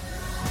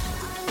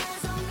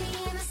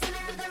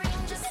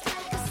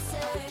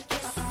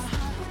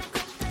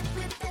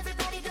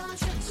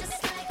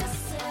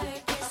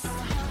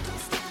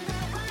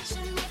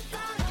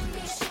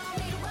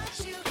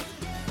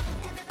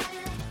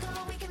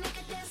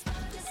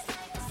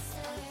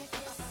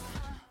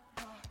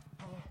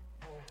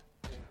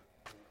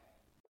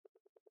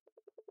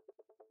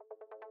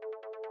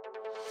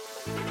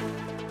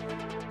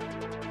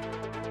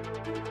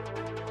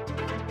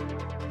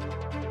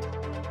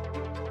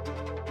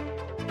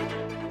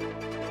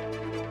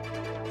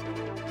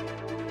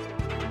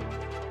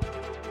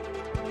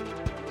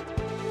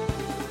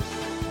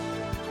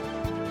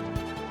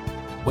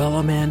 Well,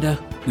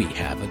 Amanda, we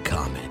have a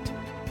comment.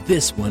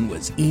 This one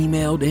was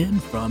emailed in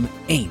from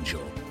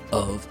Angel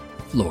of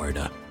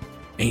Florida.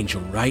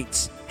 Angel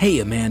writes, "Hey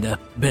Amanda,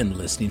 been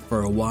listening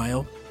for a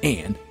while,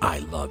 and I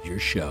love your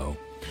show.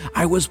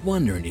 I was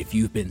wondering if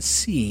you've been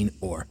seeing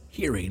or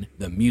hearing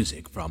the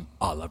music from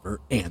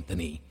Oliver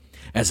Anthony.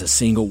 As a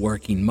single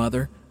working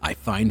mother, I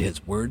find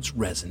his words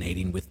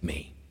resonating with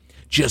me.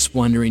 Just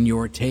wondering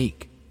your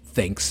take.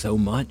 Thanks so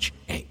much,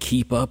 and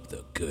keep up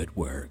the good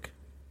work.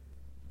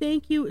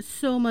 Thank you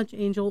so much,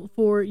 Angel,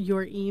 for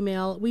your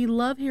email. We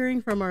love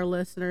hearing from our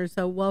listeners,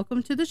 so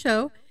welcome to the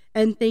show,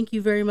 and thank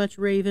you very much,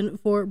 Raven,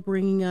 for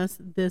bringing us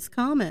this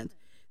comment.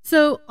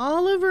 So,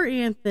 Oliver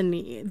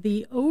Anthony,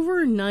 the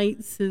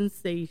overnight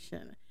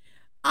sensation.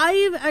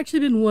 I've actually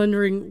been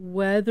wondering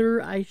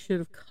whether I should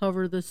have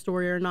covered this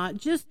story or not,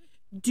 just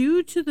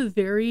due to the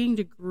varying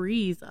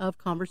degrees of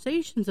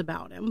conversations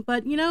about him.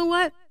 But you know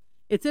what?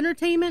 It's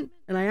entertainment,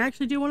 and I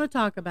actually do want to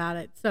talk about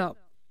it. So,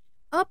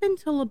 up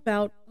until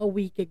about a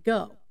week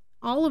ago,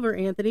 Oliver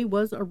Anthony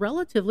was a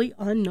relatively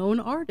unknown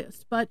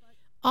artist, but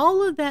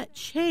all of that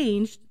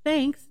changed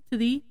thanks to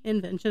the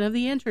invention of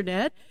the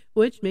internet,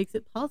 which makes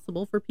it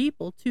possible for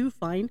people to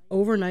find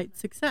overnight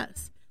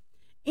success.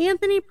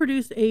 Anthony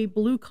produced a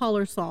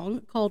blue-collar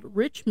song called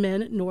Rich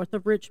Men North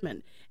of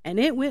Richmond, and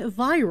it went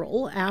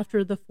viral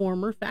after the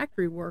former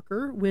factory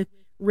worker with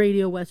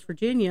Radio West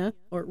Virginia,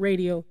 or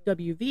Radio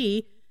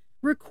WV,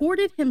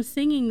 recorded him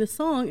singing the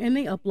song, and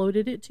they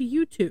uploaded it to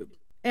YouTube.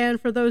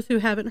 And for those who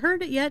haven't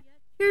heard it yet,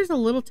 here's a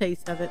little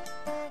taste of it.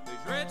 These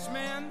rich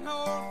men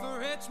north of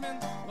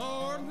Richmond,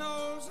 Lord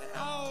knows they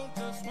all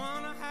just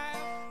wanna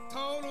have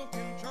total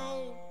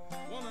control.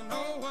 Wanna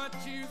know what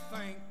you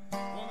think,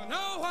 wanna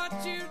know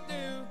what you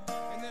do,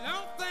 and they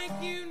don't think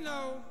you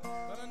know,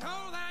 but I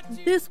know that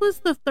you... This was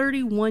the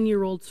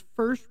 31-year-old's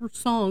first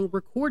song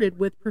recorded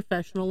with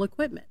professional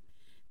equipment.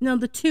 Now,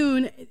 the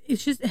tune,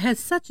 it has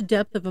such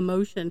depth of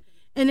emotion,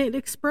 and it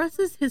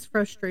expresses his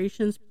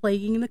frustrations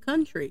plaguing the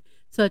country,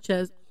 such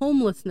as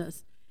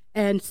homelessness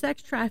and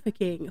sex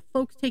trafficking,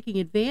 folks taking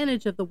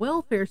advantage of the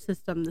welfare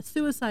system, the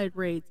suicide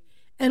rates,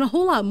 and a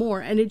whole lot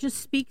more. And it just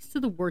speaks to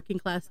the working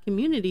class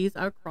communities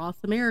across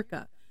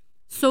America.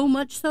 So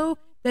much so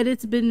that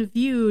it's been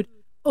viewed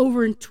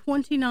over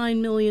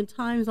 29 million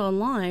times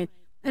online,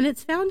 and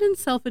it's found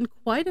itself in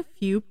quite a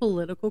few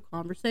political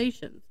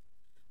conversations.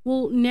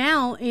 Well,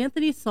 now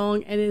Anthony's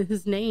song and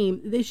his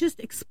name, they just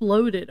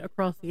exploded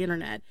across the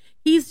internet.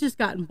 He's just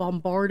gotten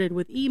bombarded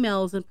with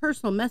emails and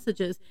personal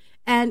messages,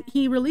 and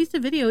he released a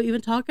video even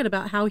talking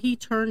about how he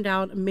turned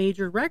down a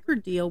major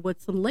record deal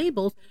with some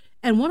labels,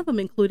 and one of them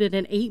included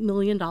an $8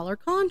 million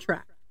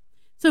contract.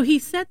 So he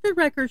set the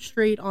record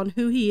straight on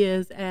who he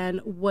is and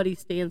what he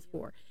stands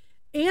for.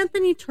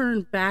 Anthony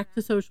turned back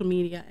to social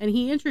media, and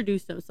he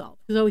introduced himself.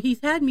 So he's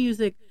had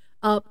music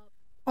up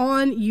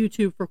on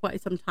YouTube for quite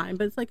some time,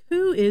 but it's like,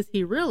 who is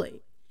he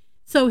really?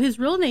 So his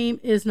real name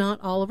is not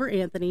Oliver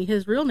Anthony.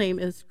 His real name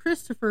is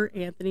Christopher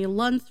Anthony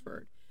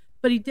Lunsford,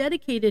 but he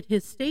dedicated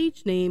his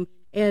stage name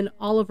and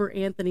Oliver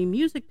Anthony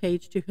music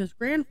page to his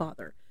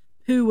grandfather,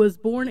 who was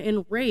born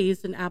and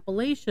raised in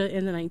Appalachia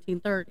in the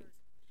 1930s.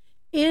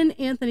 In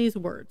Anthony's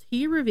words,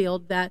 he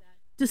revealed that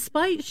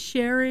despite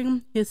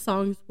sharing his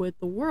songs with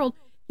the world,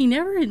 he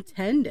never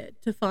intended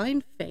to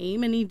find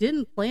fame, and he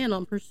didn't plan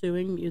on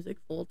pursuing music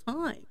full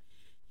time.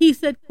 He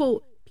said,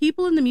 quote,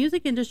 "People in the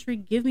music industry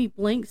give me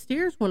blank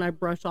stares when I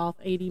brush off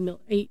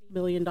 $8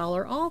 million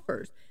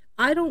offers.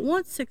 I don't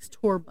want 6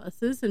 tour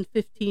buses and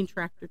 15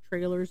 tractor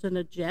trailers and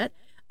a jet.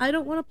 I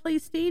don't want to play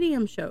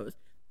stadium shows.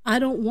 I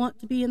don't want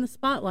to be in the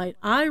spotlight.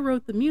 I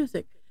wrote the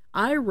music.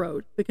 I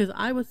wrote because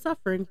I was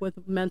suffering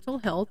with mental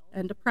health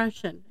and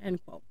depression,"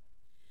 end quote.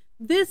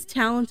 This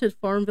talented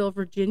Farmville,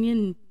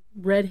 Virginia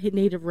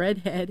native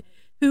redhead,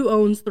 who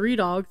owns 3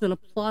 dogs and a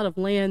plot of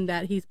land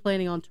that he's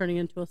planning on turning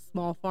into a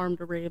small farm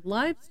to raise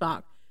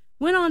livestock,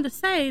 went on to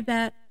say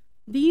that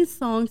these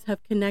songs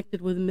have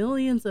connected with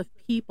millions of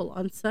people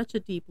on such a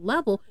deep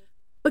level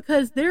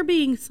because they're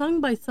being sung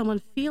by someone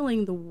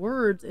feeling the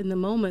words in the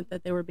moment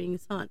that they were being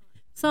sung.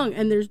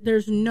 And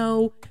there's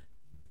no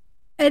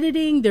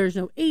editing, there's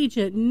no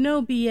agent,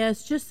 no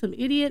BS, just some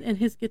idiot and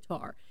his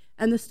guitar.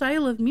 And the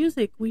style of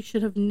music we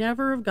should have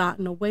never have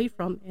gotten away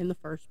from in the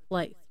first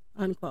place,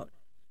 unquote.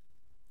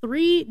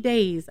 3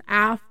 days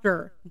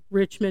after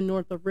Rich Men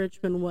North of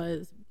Richmond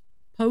was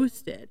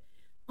posted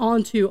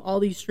onto all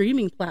these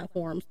streaming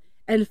platforms,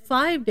 and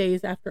 5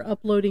 days after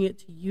uploading it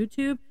to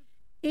YouTube,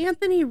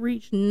 Anthony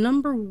reached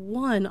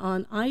 #1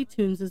 on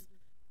iTunes'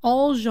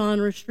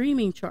 all-genre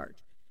streaming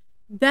chart.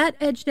 That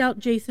edged out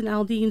Jason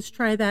Aldean's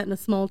Try That in a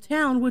Small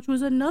Town, which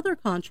was another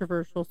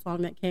controversial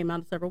song that came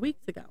out several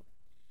weeks ago.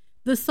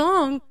 The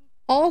song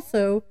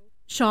also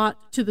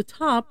shot to the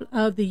top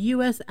of the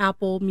U.S.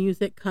 Apple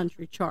Music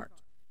Country chart.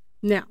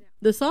 Now,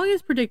 the song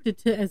is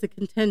predicted as a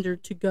contender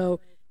to go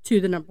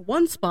to the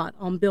 #1 spot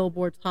on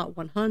Billboard's Hot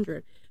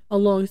 100,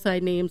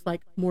 alongside names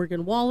like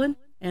Morgan Wallen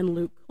and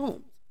Luke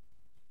Combs.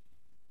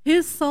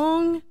 His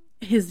song,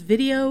 his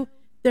video,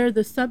 they're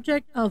the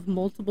subject of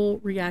multiple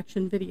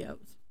reaction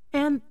videos.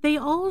 And they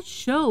all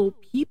show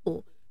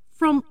people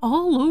from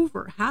all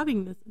over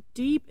having this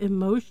deep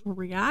emotional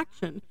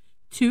reaction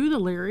to the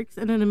lyrics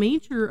and a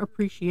major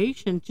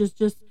appreciation, just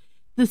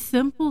the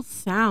simple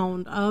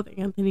sound of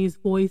Anthony's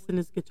voice and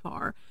his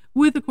guitar,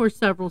 with, of course,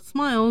 several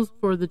smiles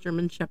for the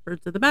German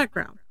shepherds in the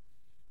background.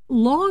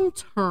 Long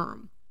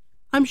term,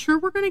 I'm sure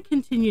we're going to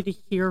continue to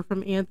hear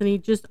from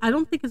Anthony. I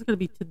don't think it's going to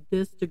be to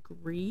this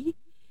degree.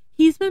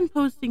 He's been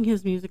posting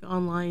his music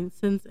online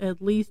since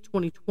at least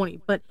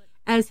 2020, but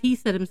as he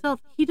said himself,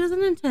 he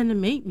doesn't intend to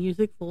make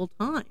music full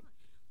time.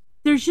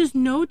 There's just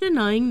no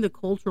denying the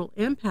cultural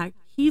impact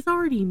he's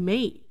already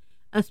made,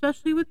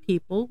 especially with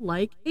people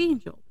like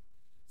Angel.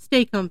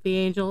 Stay comfy,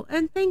 Angel,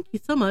 and thank you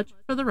so much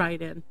for the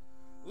write-in.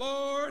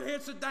 Lord,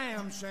 it's a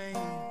damn shame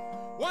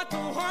what the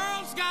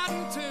world's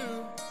gotten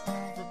to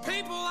for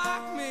people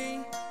like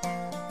me,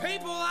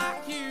 people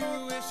like you.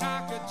 Wish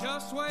I could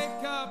just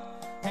wake up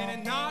and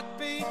it not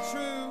be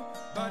true,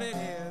 but it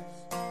is.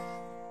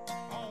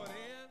 Oh, it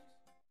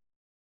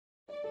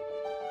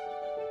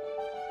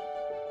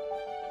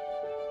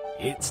is.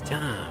 It's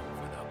time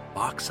for the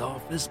box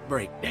office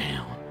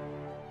breakdown.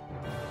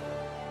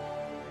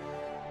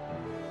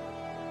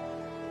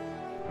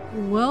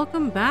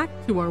 Welcome back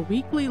to our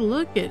weekly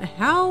look at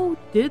how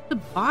did the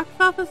box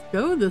office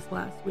go this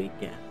last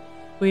weekend.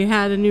 We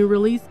had a new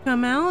release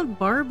come out.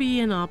 Barbie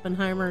and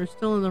Oppenheimer are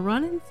still in the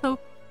running, so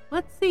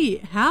let's see,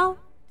 how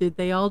did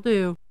they all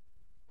do?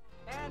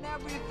 And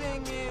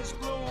everything is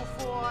blue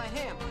for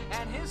him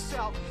and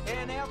himself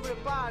and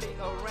everybody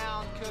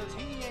around, 'cause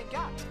he ain't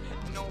got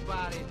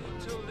nobody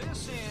to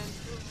listen.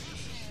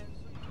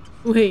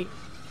 Wait,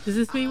 does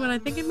this mean what I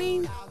think it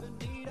means?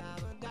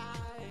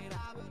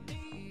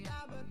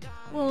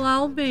 Well,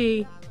 I'll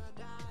be.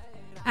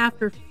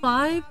 After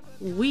 5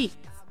 weeks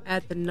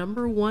at the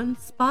number 1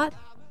 spot,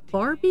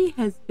 Barbie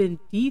has been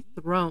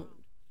dethroned.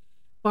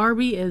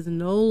 Barbie is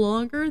no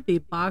longer the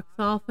box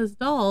office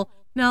doll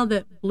now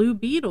that Blue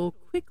Beetle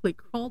quickly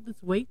crawled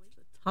its way to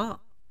the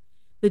top.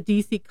 The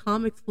DC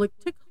Comics flick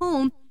took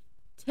home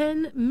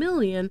 $10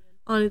 million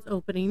on its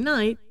opening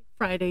night,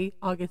 Friday,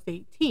 August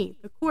 18th,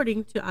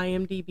 according to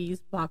IMDb's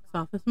Box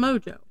Office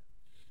Mojo.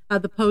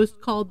 The Post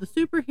called the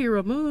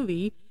superhero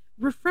movie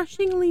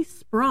refreshingly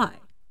spry.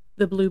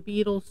 The Blue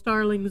Beetle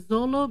starring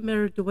Xolo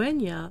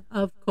Maridueña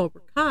of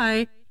Cobra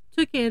Kai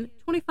took in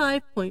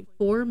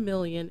 $25.4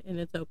 million in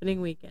its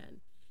opening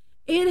weekend.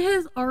 It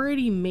has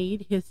already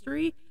made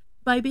history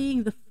by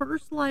being the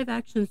first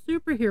live-action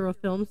superhero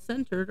film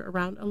centered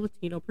around a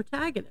Latino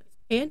protagonist.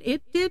 And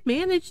it did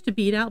manage to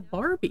beat out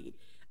Barbie.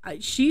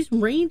 She's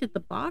reigned at the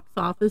box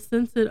office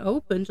since it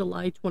opened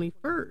July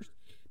 21st.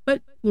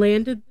 But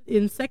landed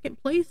in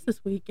second place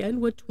this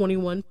weekend with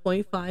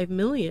 $21.5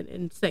 million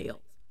in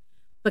sales.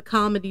 The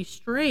comedy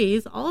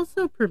Strays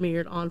also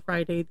premiered on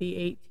Friday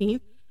the 18th.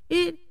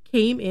 It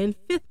came in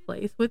 5th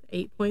place with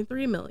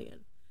 $8.3 million.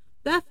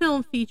 That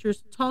film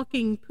features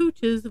talking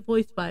pooches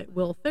voiced by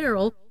Will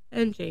Ferrell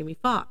and Jamie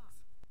Foxx.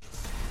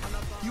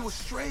 You a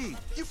stray.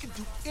 You can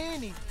do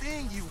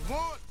anything you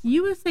want.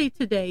 USA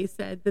Today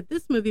said that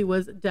this movie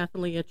was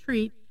definitely a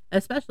treat,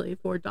 especially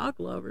for dog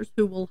lovers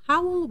who will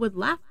howl with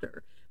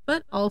laughter,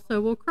 but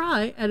also will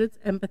cry at its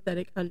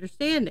empathetic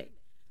understanding.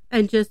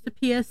 And just a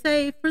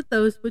PSA for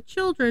those with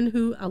children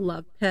who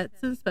love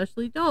pets, and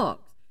especially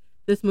dogs.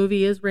 This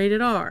movie is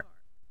rated R.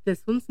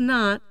 This one's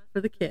not for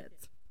the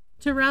kids.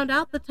 To round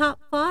out the top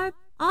 5,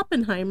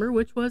 Oppenheimer,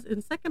 which was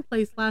in second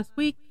place last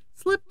week,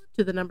 slipped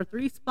to the number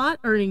 3 spot,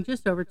 earning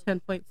just over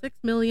 $10.6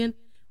 million,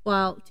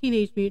 while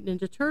Teenage Mutant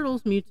Ninja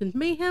Turtles Mutant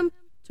Mayhem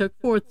took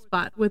 4th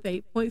spot with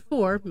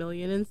 $8.4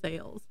 million in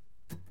sales.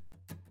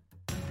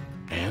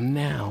 And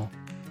now,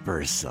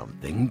 for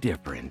something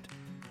different.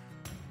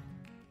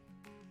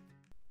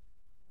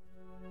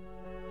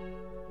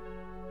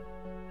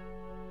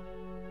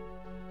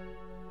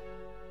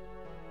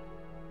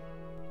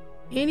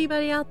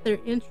 Anybody out there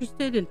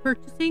interested in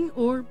purchasing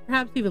or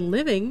perhaps even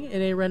living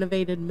in a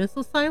renovated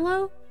missile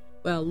silo?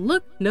 Well,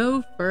 look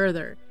no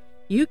further.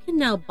 You can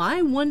now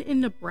buy one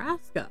in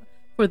Nebraska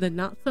for the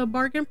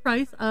not-so-bargain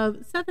price of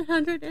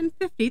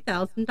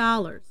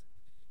 $750,000.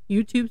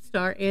 YouTube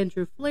star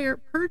Andrew Flair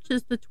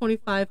purchased the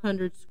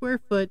 2,500 square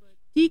foot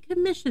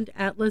decommissioned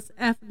Atlas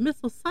F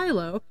missile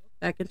silo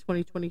back in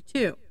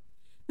 2022.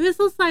 The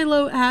missile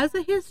silo has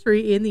a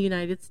history in the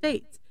United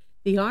States.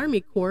 The Army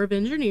Corps of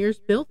Engineers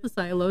built the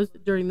silos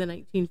during the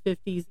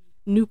 1950s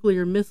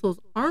nuclear missiles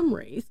arm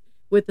race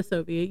with the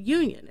Soviet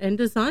Union and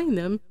designed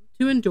them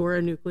to endure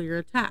a nuclear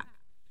attack.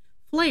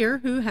 Flair,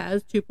 who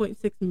has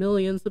 2.6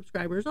 million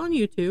subscribers on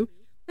YouTube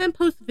and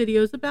posts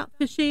videos about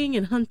fishing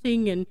and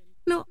hunting and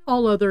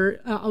all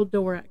other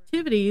outdoor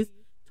activities,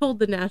 told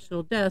the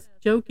National Desk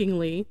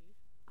jokingly,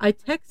 "I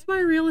texted my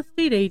real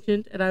estate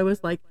agent and I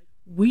was like,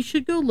 we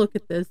should go look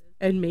at this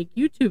and make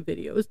YouTube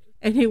videos,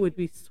 and it would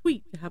be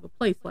sweet to have a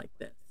place like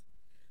this."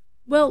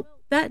 Well,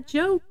 that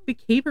joke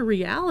became a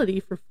reality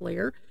for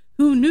Flair,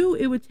 who knew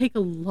it would take a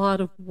lot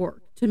of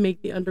work to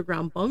make the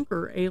underground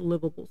bunker a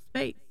livable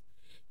space.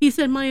 He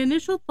said, "My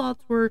initial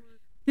thoughts were,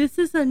 this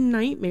is a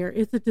nightmare,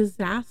 it's a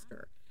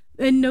disaster,"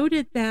 and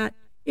noted that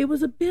it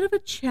was a bit of a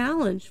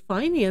challenge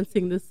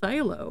financing the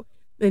silo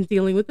and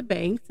dealing with the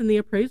banks and the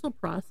appraisal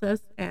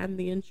process and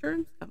the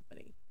insurance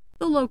company.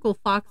 The local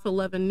Fox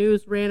 11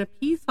 News ran a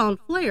piece on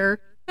Flair,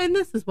 and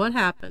this is what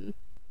happened.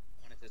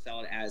 I wanted to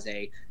sell it as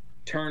a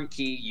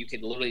turnkey. You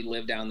could literally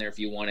live down there if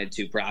you wanted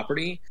to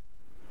property.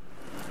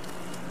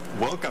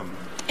 Welcome.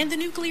 And the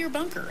nuclear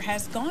bunker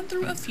has gone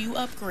through a few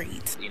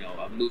upgrades. You know,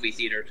 a movie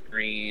theater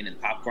screen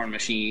and popcorn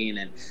machine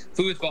and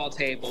foosball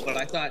table. But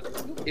I thought,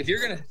 if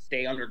you're going to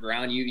stay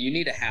underground, you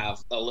need to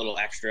have a little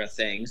extra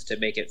things to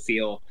make it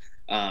feel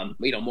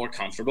more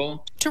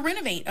comfortable. To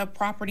renovate a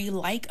property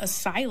like a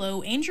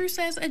silo, Andrew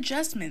says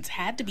adjustments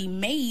had to be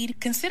made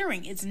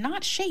considering it's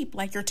not shaped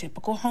like your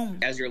typical home.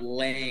 As you're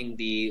laying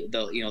the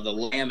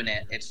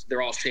laminate,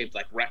 they're all shaped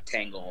like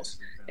rectangles.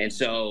 And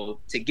so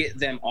to get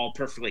them all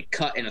perfectly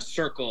cut in a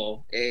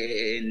circle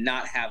and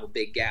not have a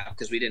big gap,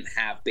 because we didn't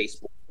have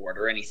baseboard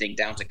or anything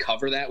down to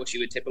cover that, which you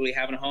would typically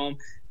have in a home,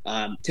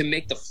 to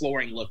make the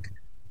flooring look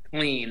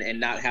clean and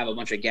not have a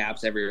bunch of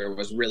gaps everywhere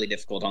was really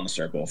difficult on the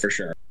circle, for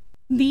sure.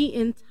 The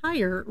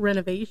entire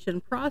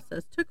renovation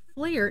process took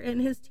Flair and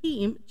his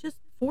team just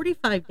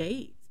 45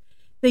 days.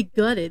 They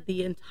gutted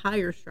the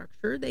entire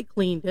structure, they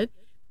cleaned it,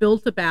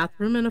 built a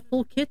bathroom and a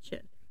full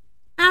kitchen.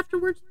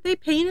 Afterwards, they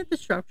painted the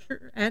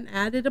structure and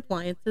added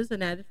appliances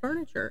and added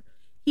furniture.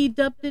 He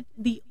dubbed it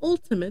the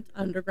ultimate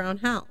underground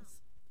house.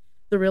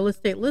 The real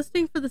estate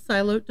listing for the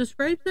silo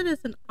describes it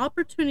as an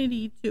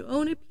opportunity to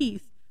own a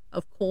piece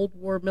of Cold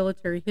War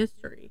military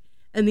history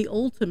and the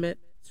ultimate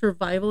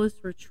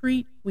survivalist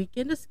retreat,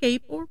 weekend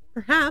escape, or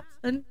perhaps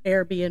an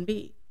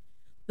Airbnb.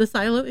 The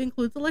silo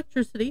includes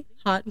electricity,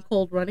 hot and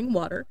cold running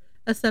water,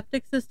 a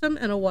septic system,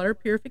 and a water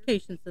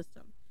purification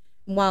system.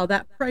 And while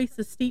that price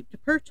is steep to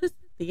purchase,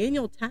 the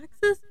annual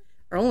taxes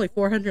are only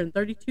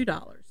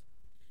 $432.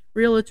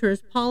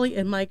 Realtors Polly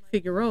and Mike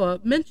Figueroa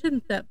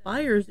mentioned that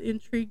buyers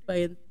intrigued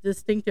by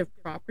distinctive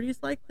properties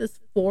like this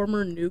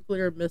former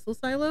nuclear missile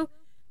silo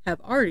have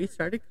already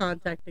started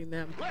contacting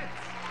them. Let's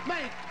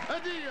make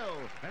a deal.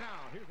 And now,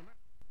 here's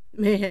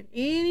Man,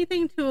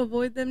 anything to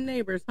avoid them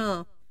neighbors,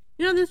 huh?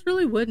 You know, this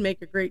really would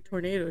make a great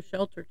tornado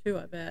shelter, too,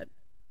 I bet.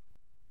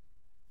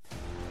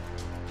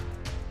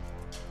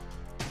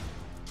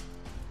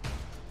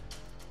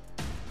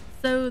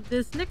 So,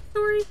 this next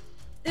story,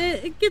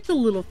 it gets a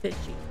little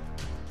fishy.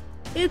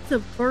 It's a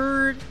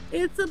bird.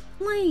 It's a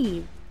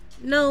plane.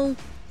 No,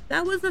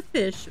 that was a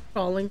fish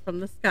falling from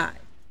the sky.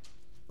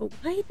 But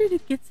why did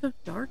it get so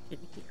dark in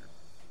here?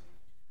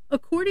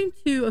 According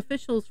to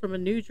officials from a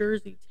New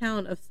Jersey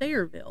town of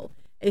Sayreville,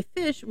 a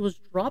fish was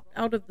dropped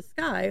out of the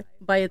sky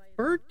by its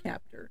bird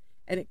captor,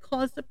 and it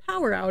caused a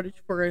power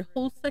outage for a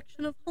whole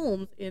section of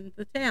homes in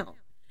the town.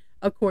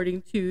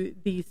 According to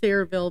the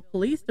Sayreville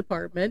Police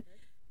Department,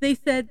 they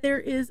said there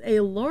is a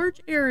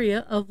large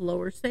area of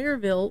Lower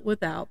Sayreville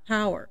without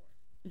power.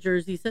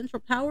 Jersey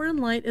Central Power and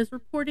Light is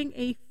reporting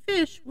a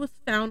fish was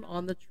found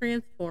on the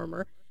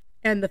transformer,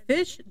 and the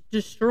fish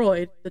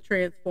destroyed the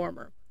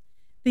transformer.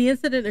 The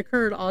incident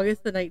occurred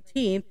August the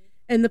 19th,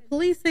 and the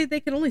police say they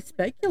can only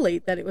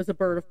speculate that it was a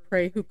bird of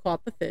prey who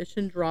caught the fish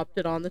and dropped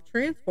it on the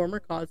transformer,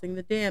 causing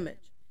the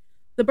damage.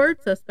 The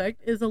bird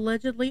suspect is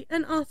allegedly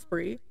an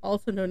osprey,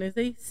 also known as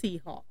a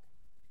seahawk.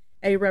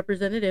 A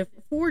representative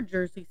for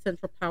Jersey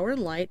Central Power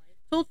and Light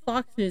told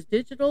Fox News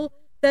Digital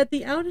that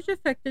the outage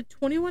affected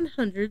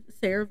 2,100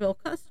 Sayreville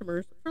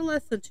customers for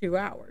less than 2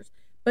 hours,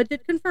 but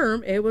did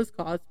confirm it was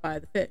caused by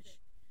the fish.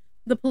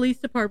 The police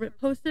department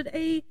posted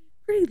a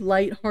pretty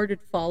light-hearted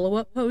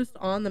follow-up post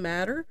on the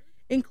matter,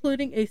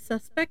 including a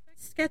suspect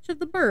sketch of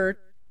the bird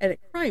and a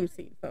crime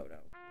scene photo.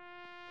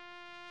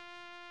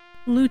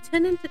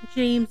 Lieutenant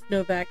James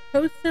Novak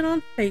posted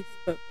on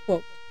Facebook,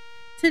 quote,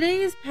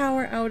 "Today's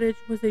power outage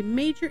was a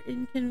major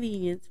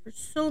inconvenience for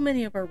so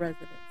many of our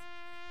residents,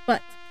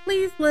 but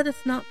please let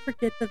us not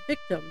forget the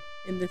victim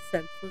in this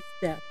senseless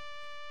death.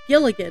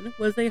 Gilligan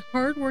was a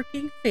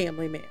hard-working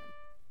family man.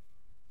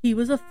 He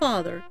was a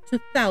father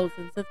to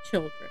thousands of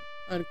children,"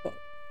 unquote.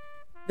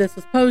 This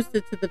was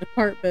posted to the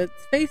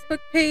department's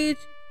Facebook page,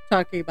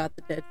 talking about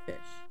the dead fish.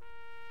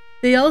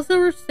 They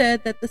also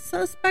said that the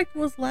suspect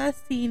was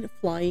last seen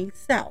flying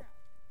south.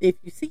 If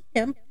you see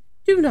him,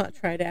 do not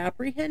try to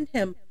apprehend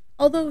him.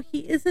 Although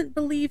he isn't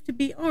believed to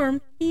be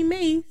armed, he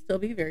may still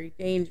be very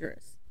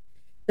dangerous.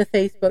 The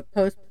Facebook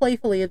post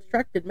playfully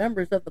instructed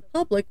members of the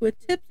public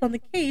with tips on the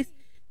case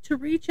to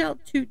reach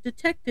out to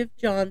Detective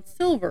John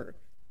Silver,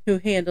 who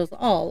handles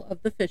all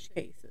of the fish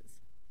cases.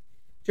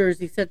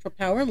 Jersey Central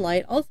Power and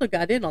Light also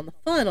got in on the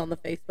fun on the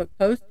Facebook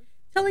post,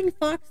 telling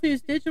Fox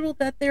News Digital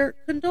that their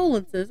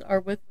condolences are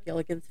with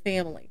Gilligan's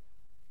family.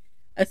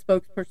 A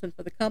spokesperson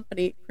for the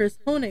company, Chris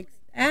Honig,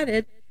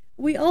 added,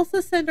 "We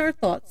also send our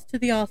thoughts to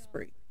the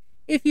osprey.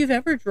 If you've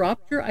ever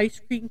dropped your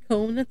ice cream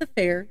cone at the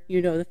fair, you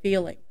know the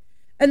feeling.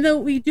 And though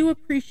we do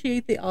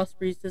appreciate the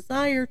osprey's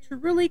desire to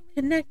really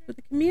connect with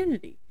the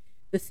community,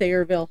 the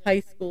Sayreville High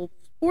School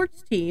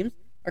sports teams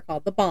are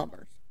called the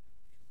Bombers."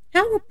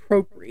 How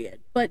appropriate,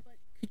 but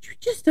could you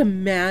just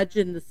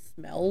imagine the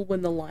smell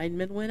when the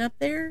linemen went up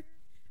there?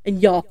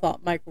 And y'all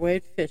thought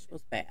microwave fish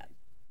was bad.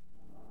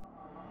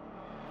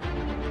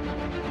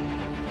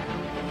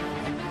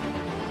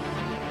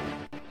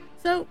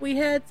 So we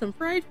had some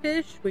fried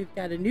fish. We've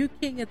got a new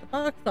king at the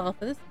box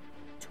office.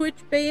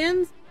 Twitch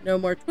bans, no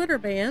more Twitter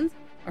bans,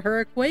 a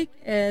hurricane,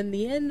 and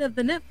the end of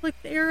the Netflix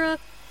era,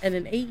 and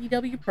an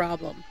AEW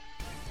problem.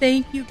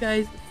 Thank you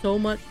guys so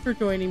much for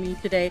joining me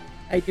today.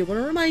 I do want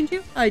to remind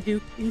you, I do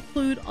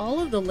include all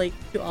of the links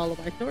to all of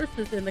my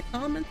sources in the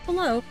comments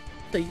below,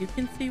 so you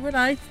can see what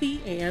I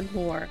see and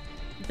more.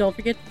 Don't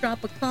forget to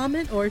drop a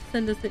comment or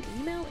send us an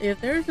email if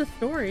there's a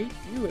story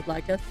you would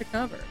like us to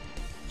cover.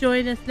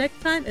 Join us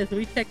next time as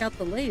we check out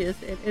the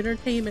latest in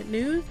entertainment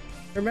news.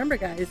 Remember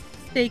guys,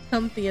 stay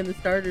comfy in the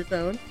starter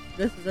zone.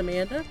 This is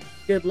Amanda.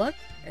 Good luck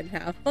and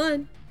have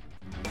fun.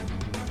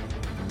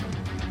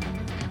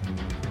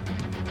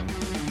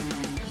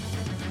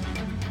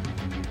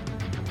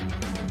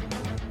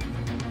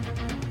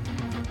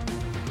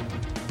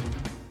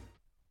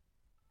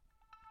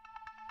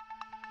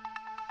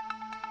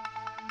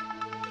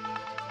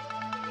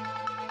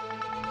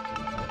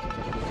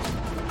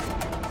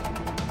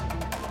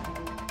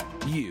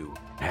 You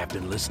have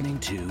been listening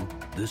to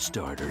The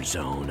Starter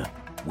Zone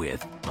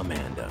with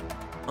Amanda.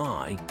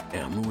 I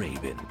am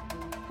Raven.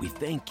 We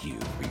thank you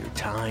for your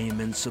time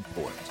and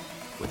support.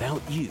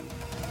 Without you,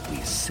 we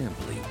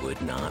simply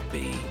would not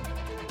be.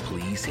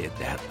 Please hit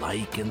that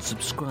like and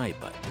subscribe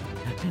button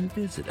and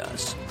visit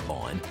us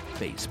on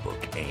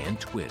Facebook and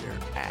Twitter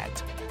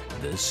at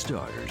The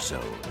Starter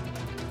Zone.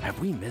 Have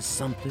we missed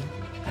something?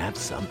 Have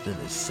something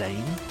to say?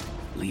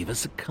 Leave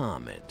us a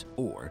comment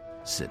or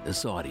send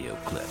us audio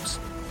clips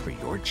for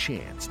your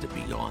chance to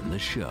be on the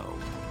show.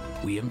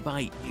 We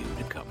invite you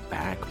to come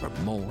back for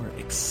more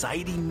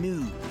exciting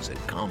news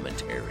and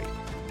commentary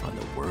on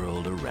the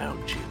world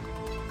around you.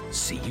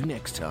 See you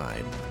next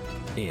time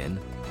in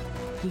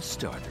The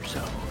Starter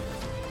Zone.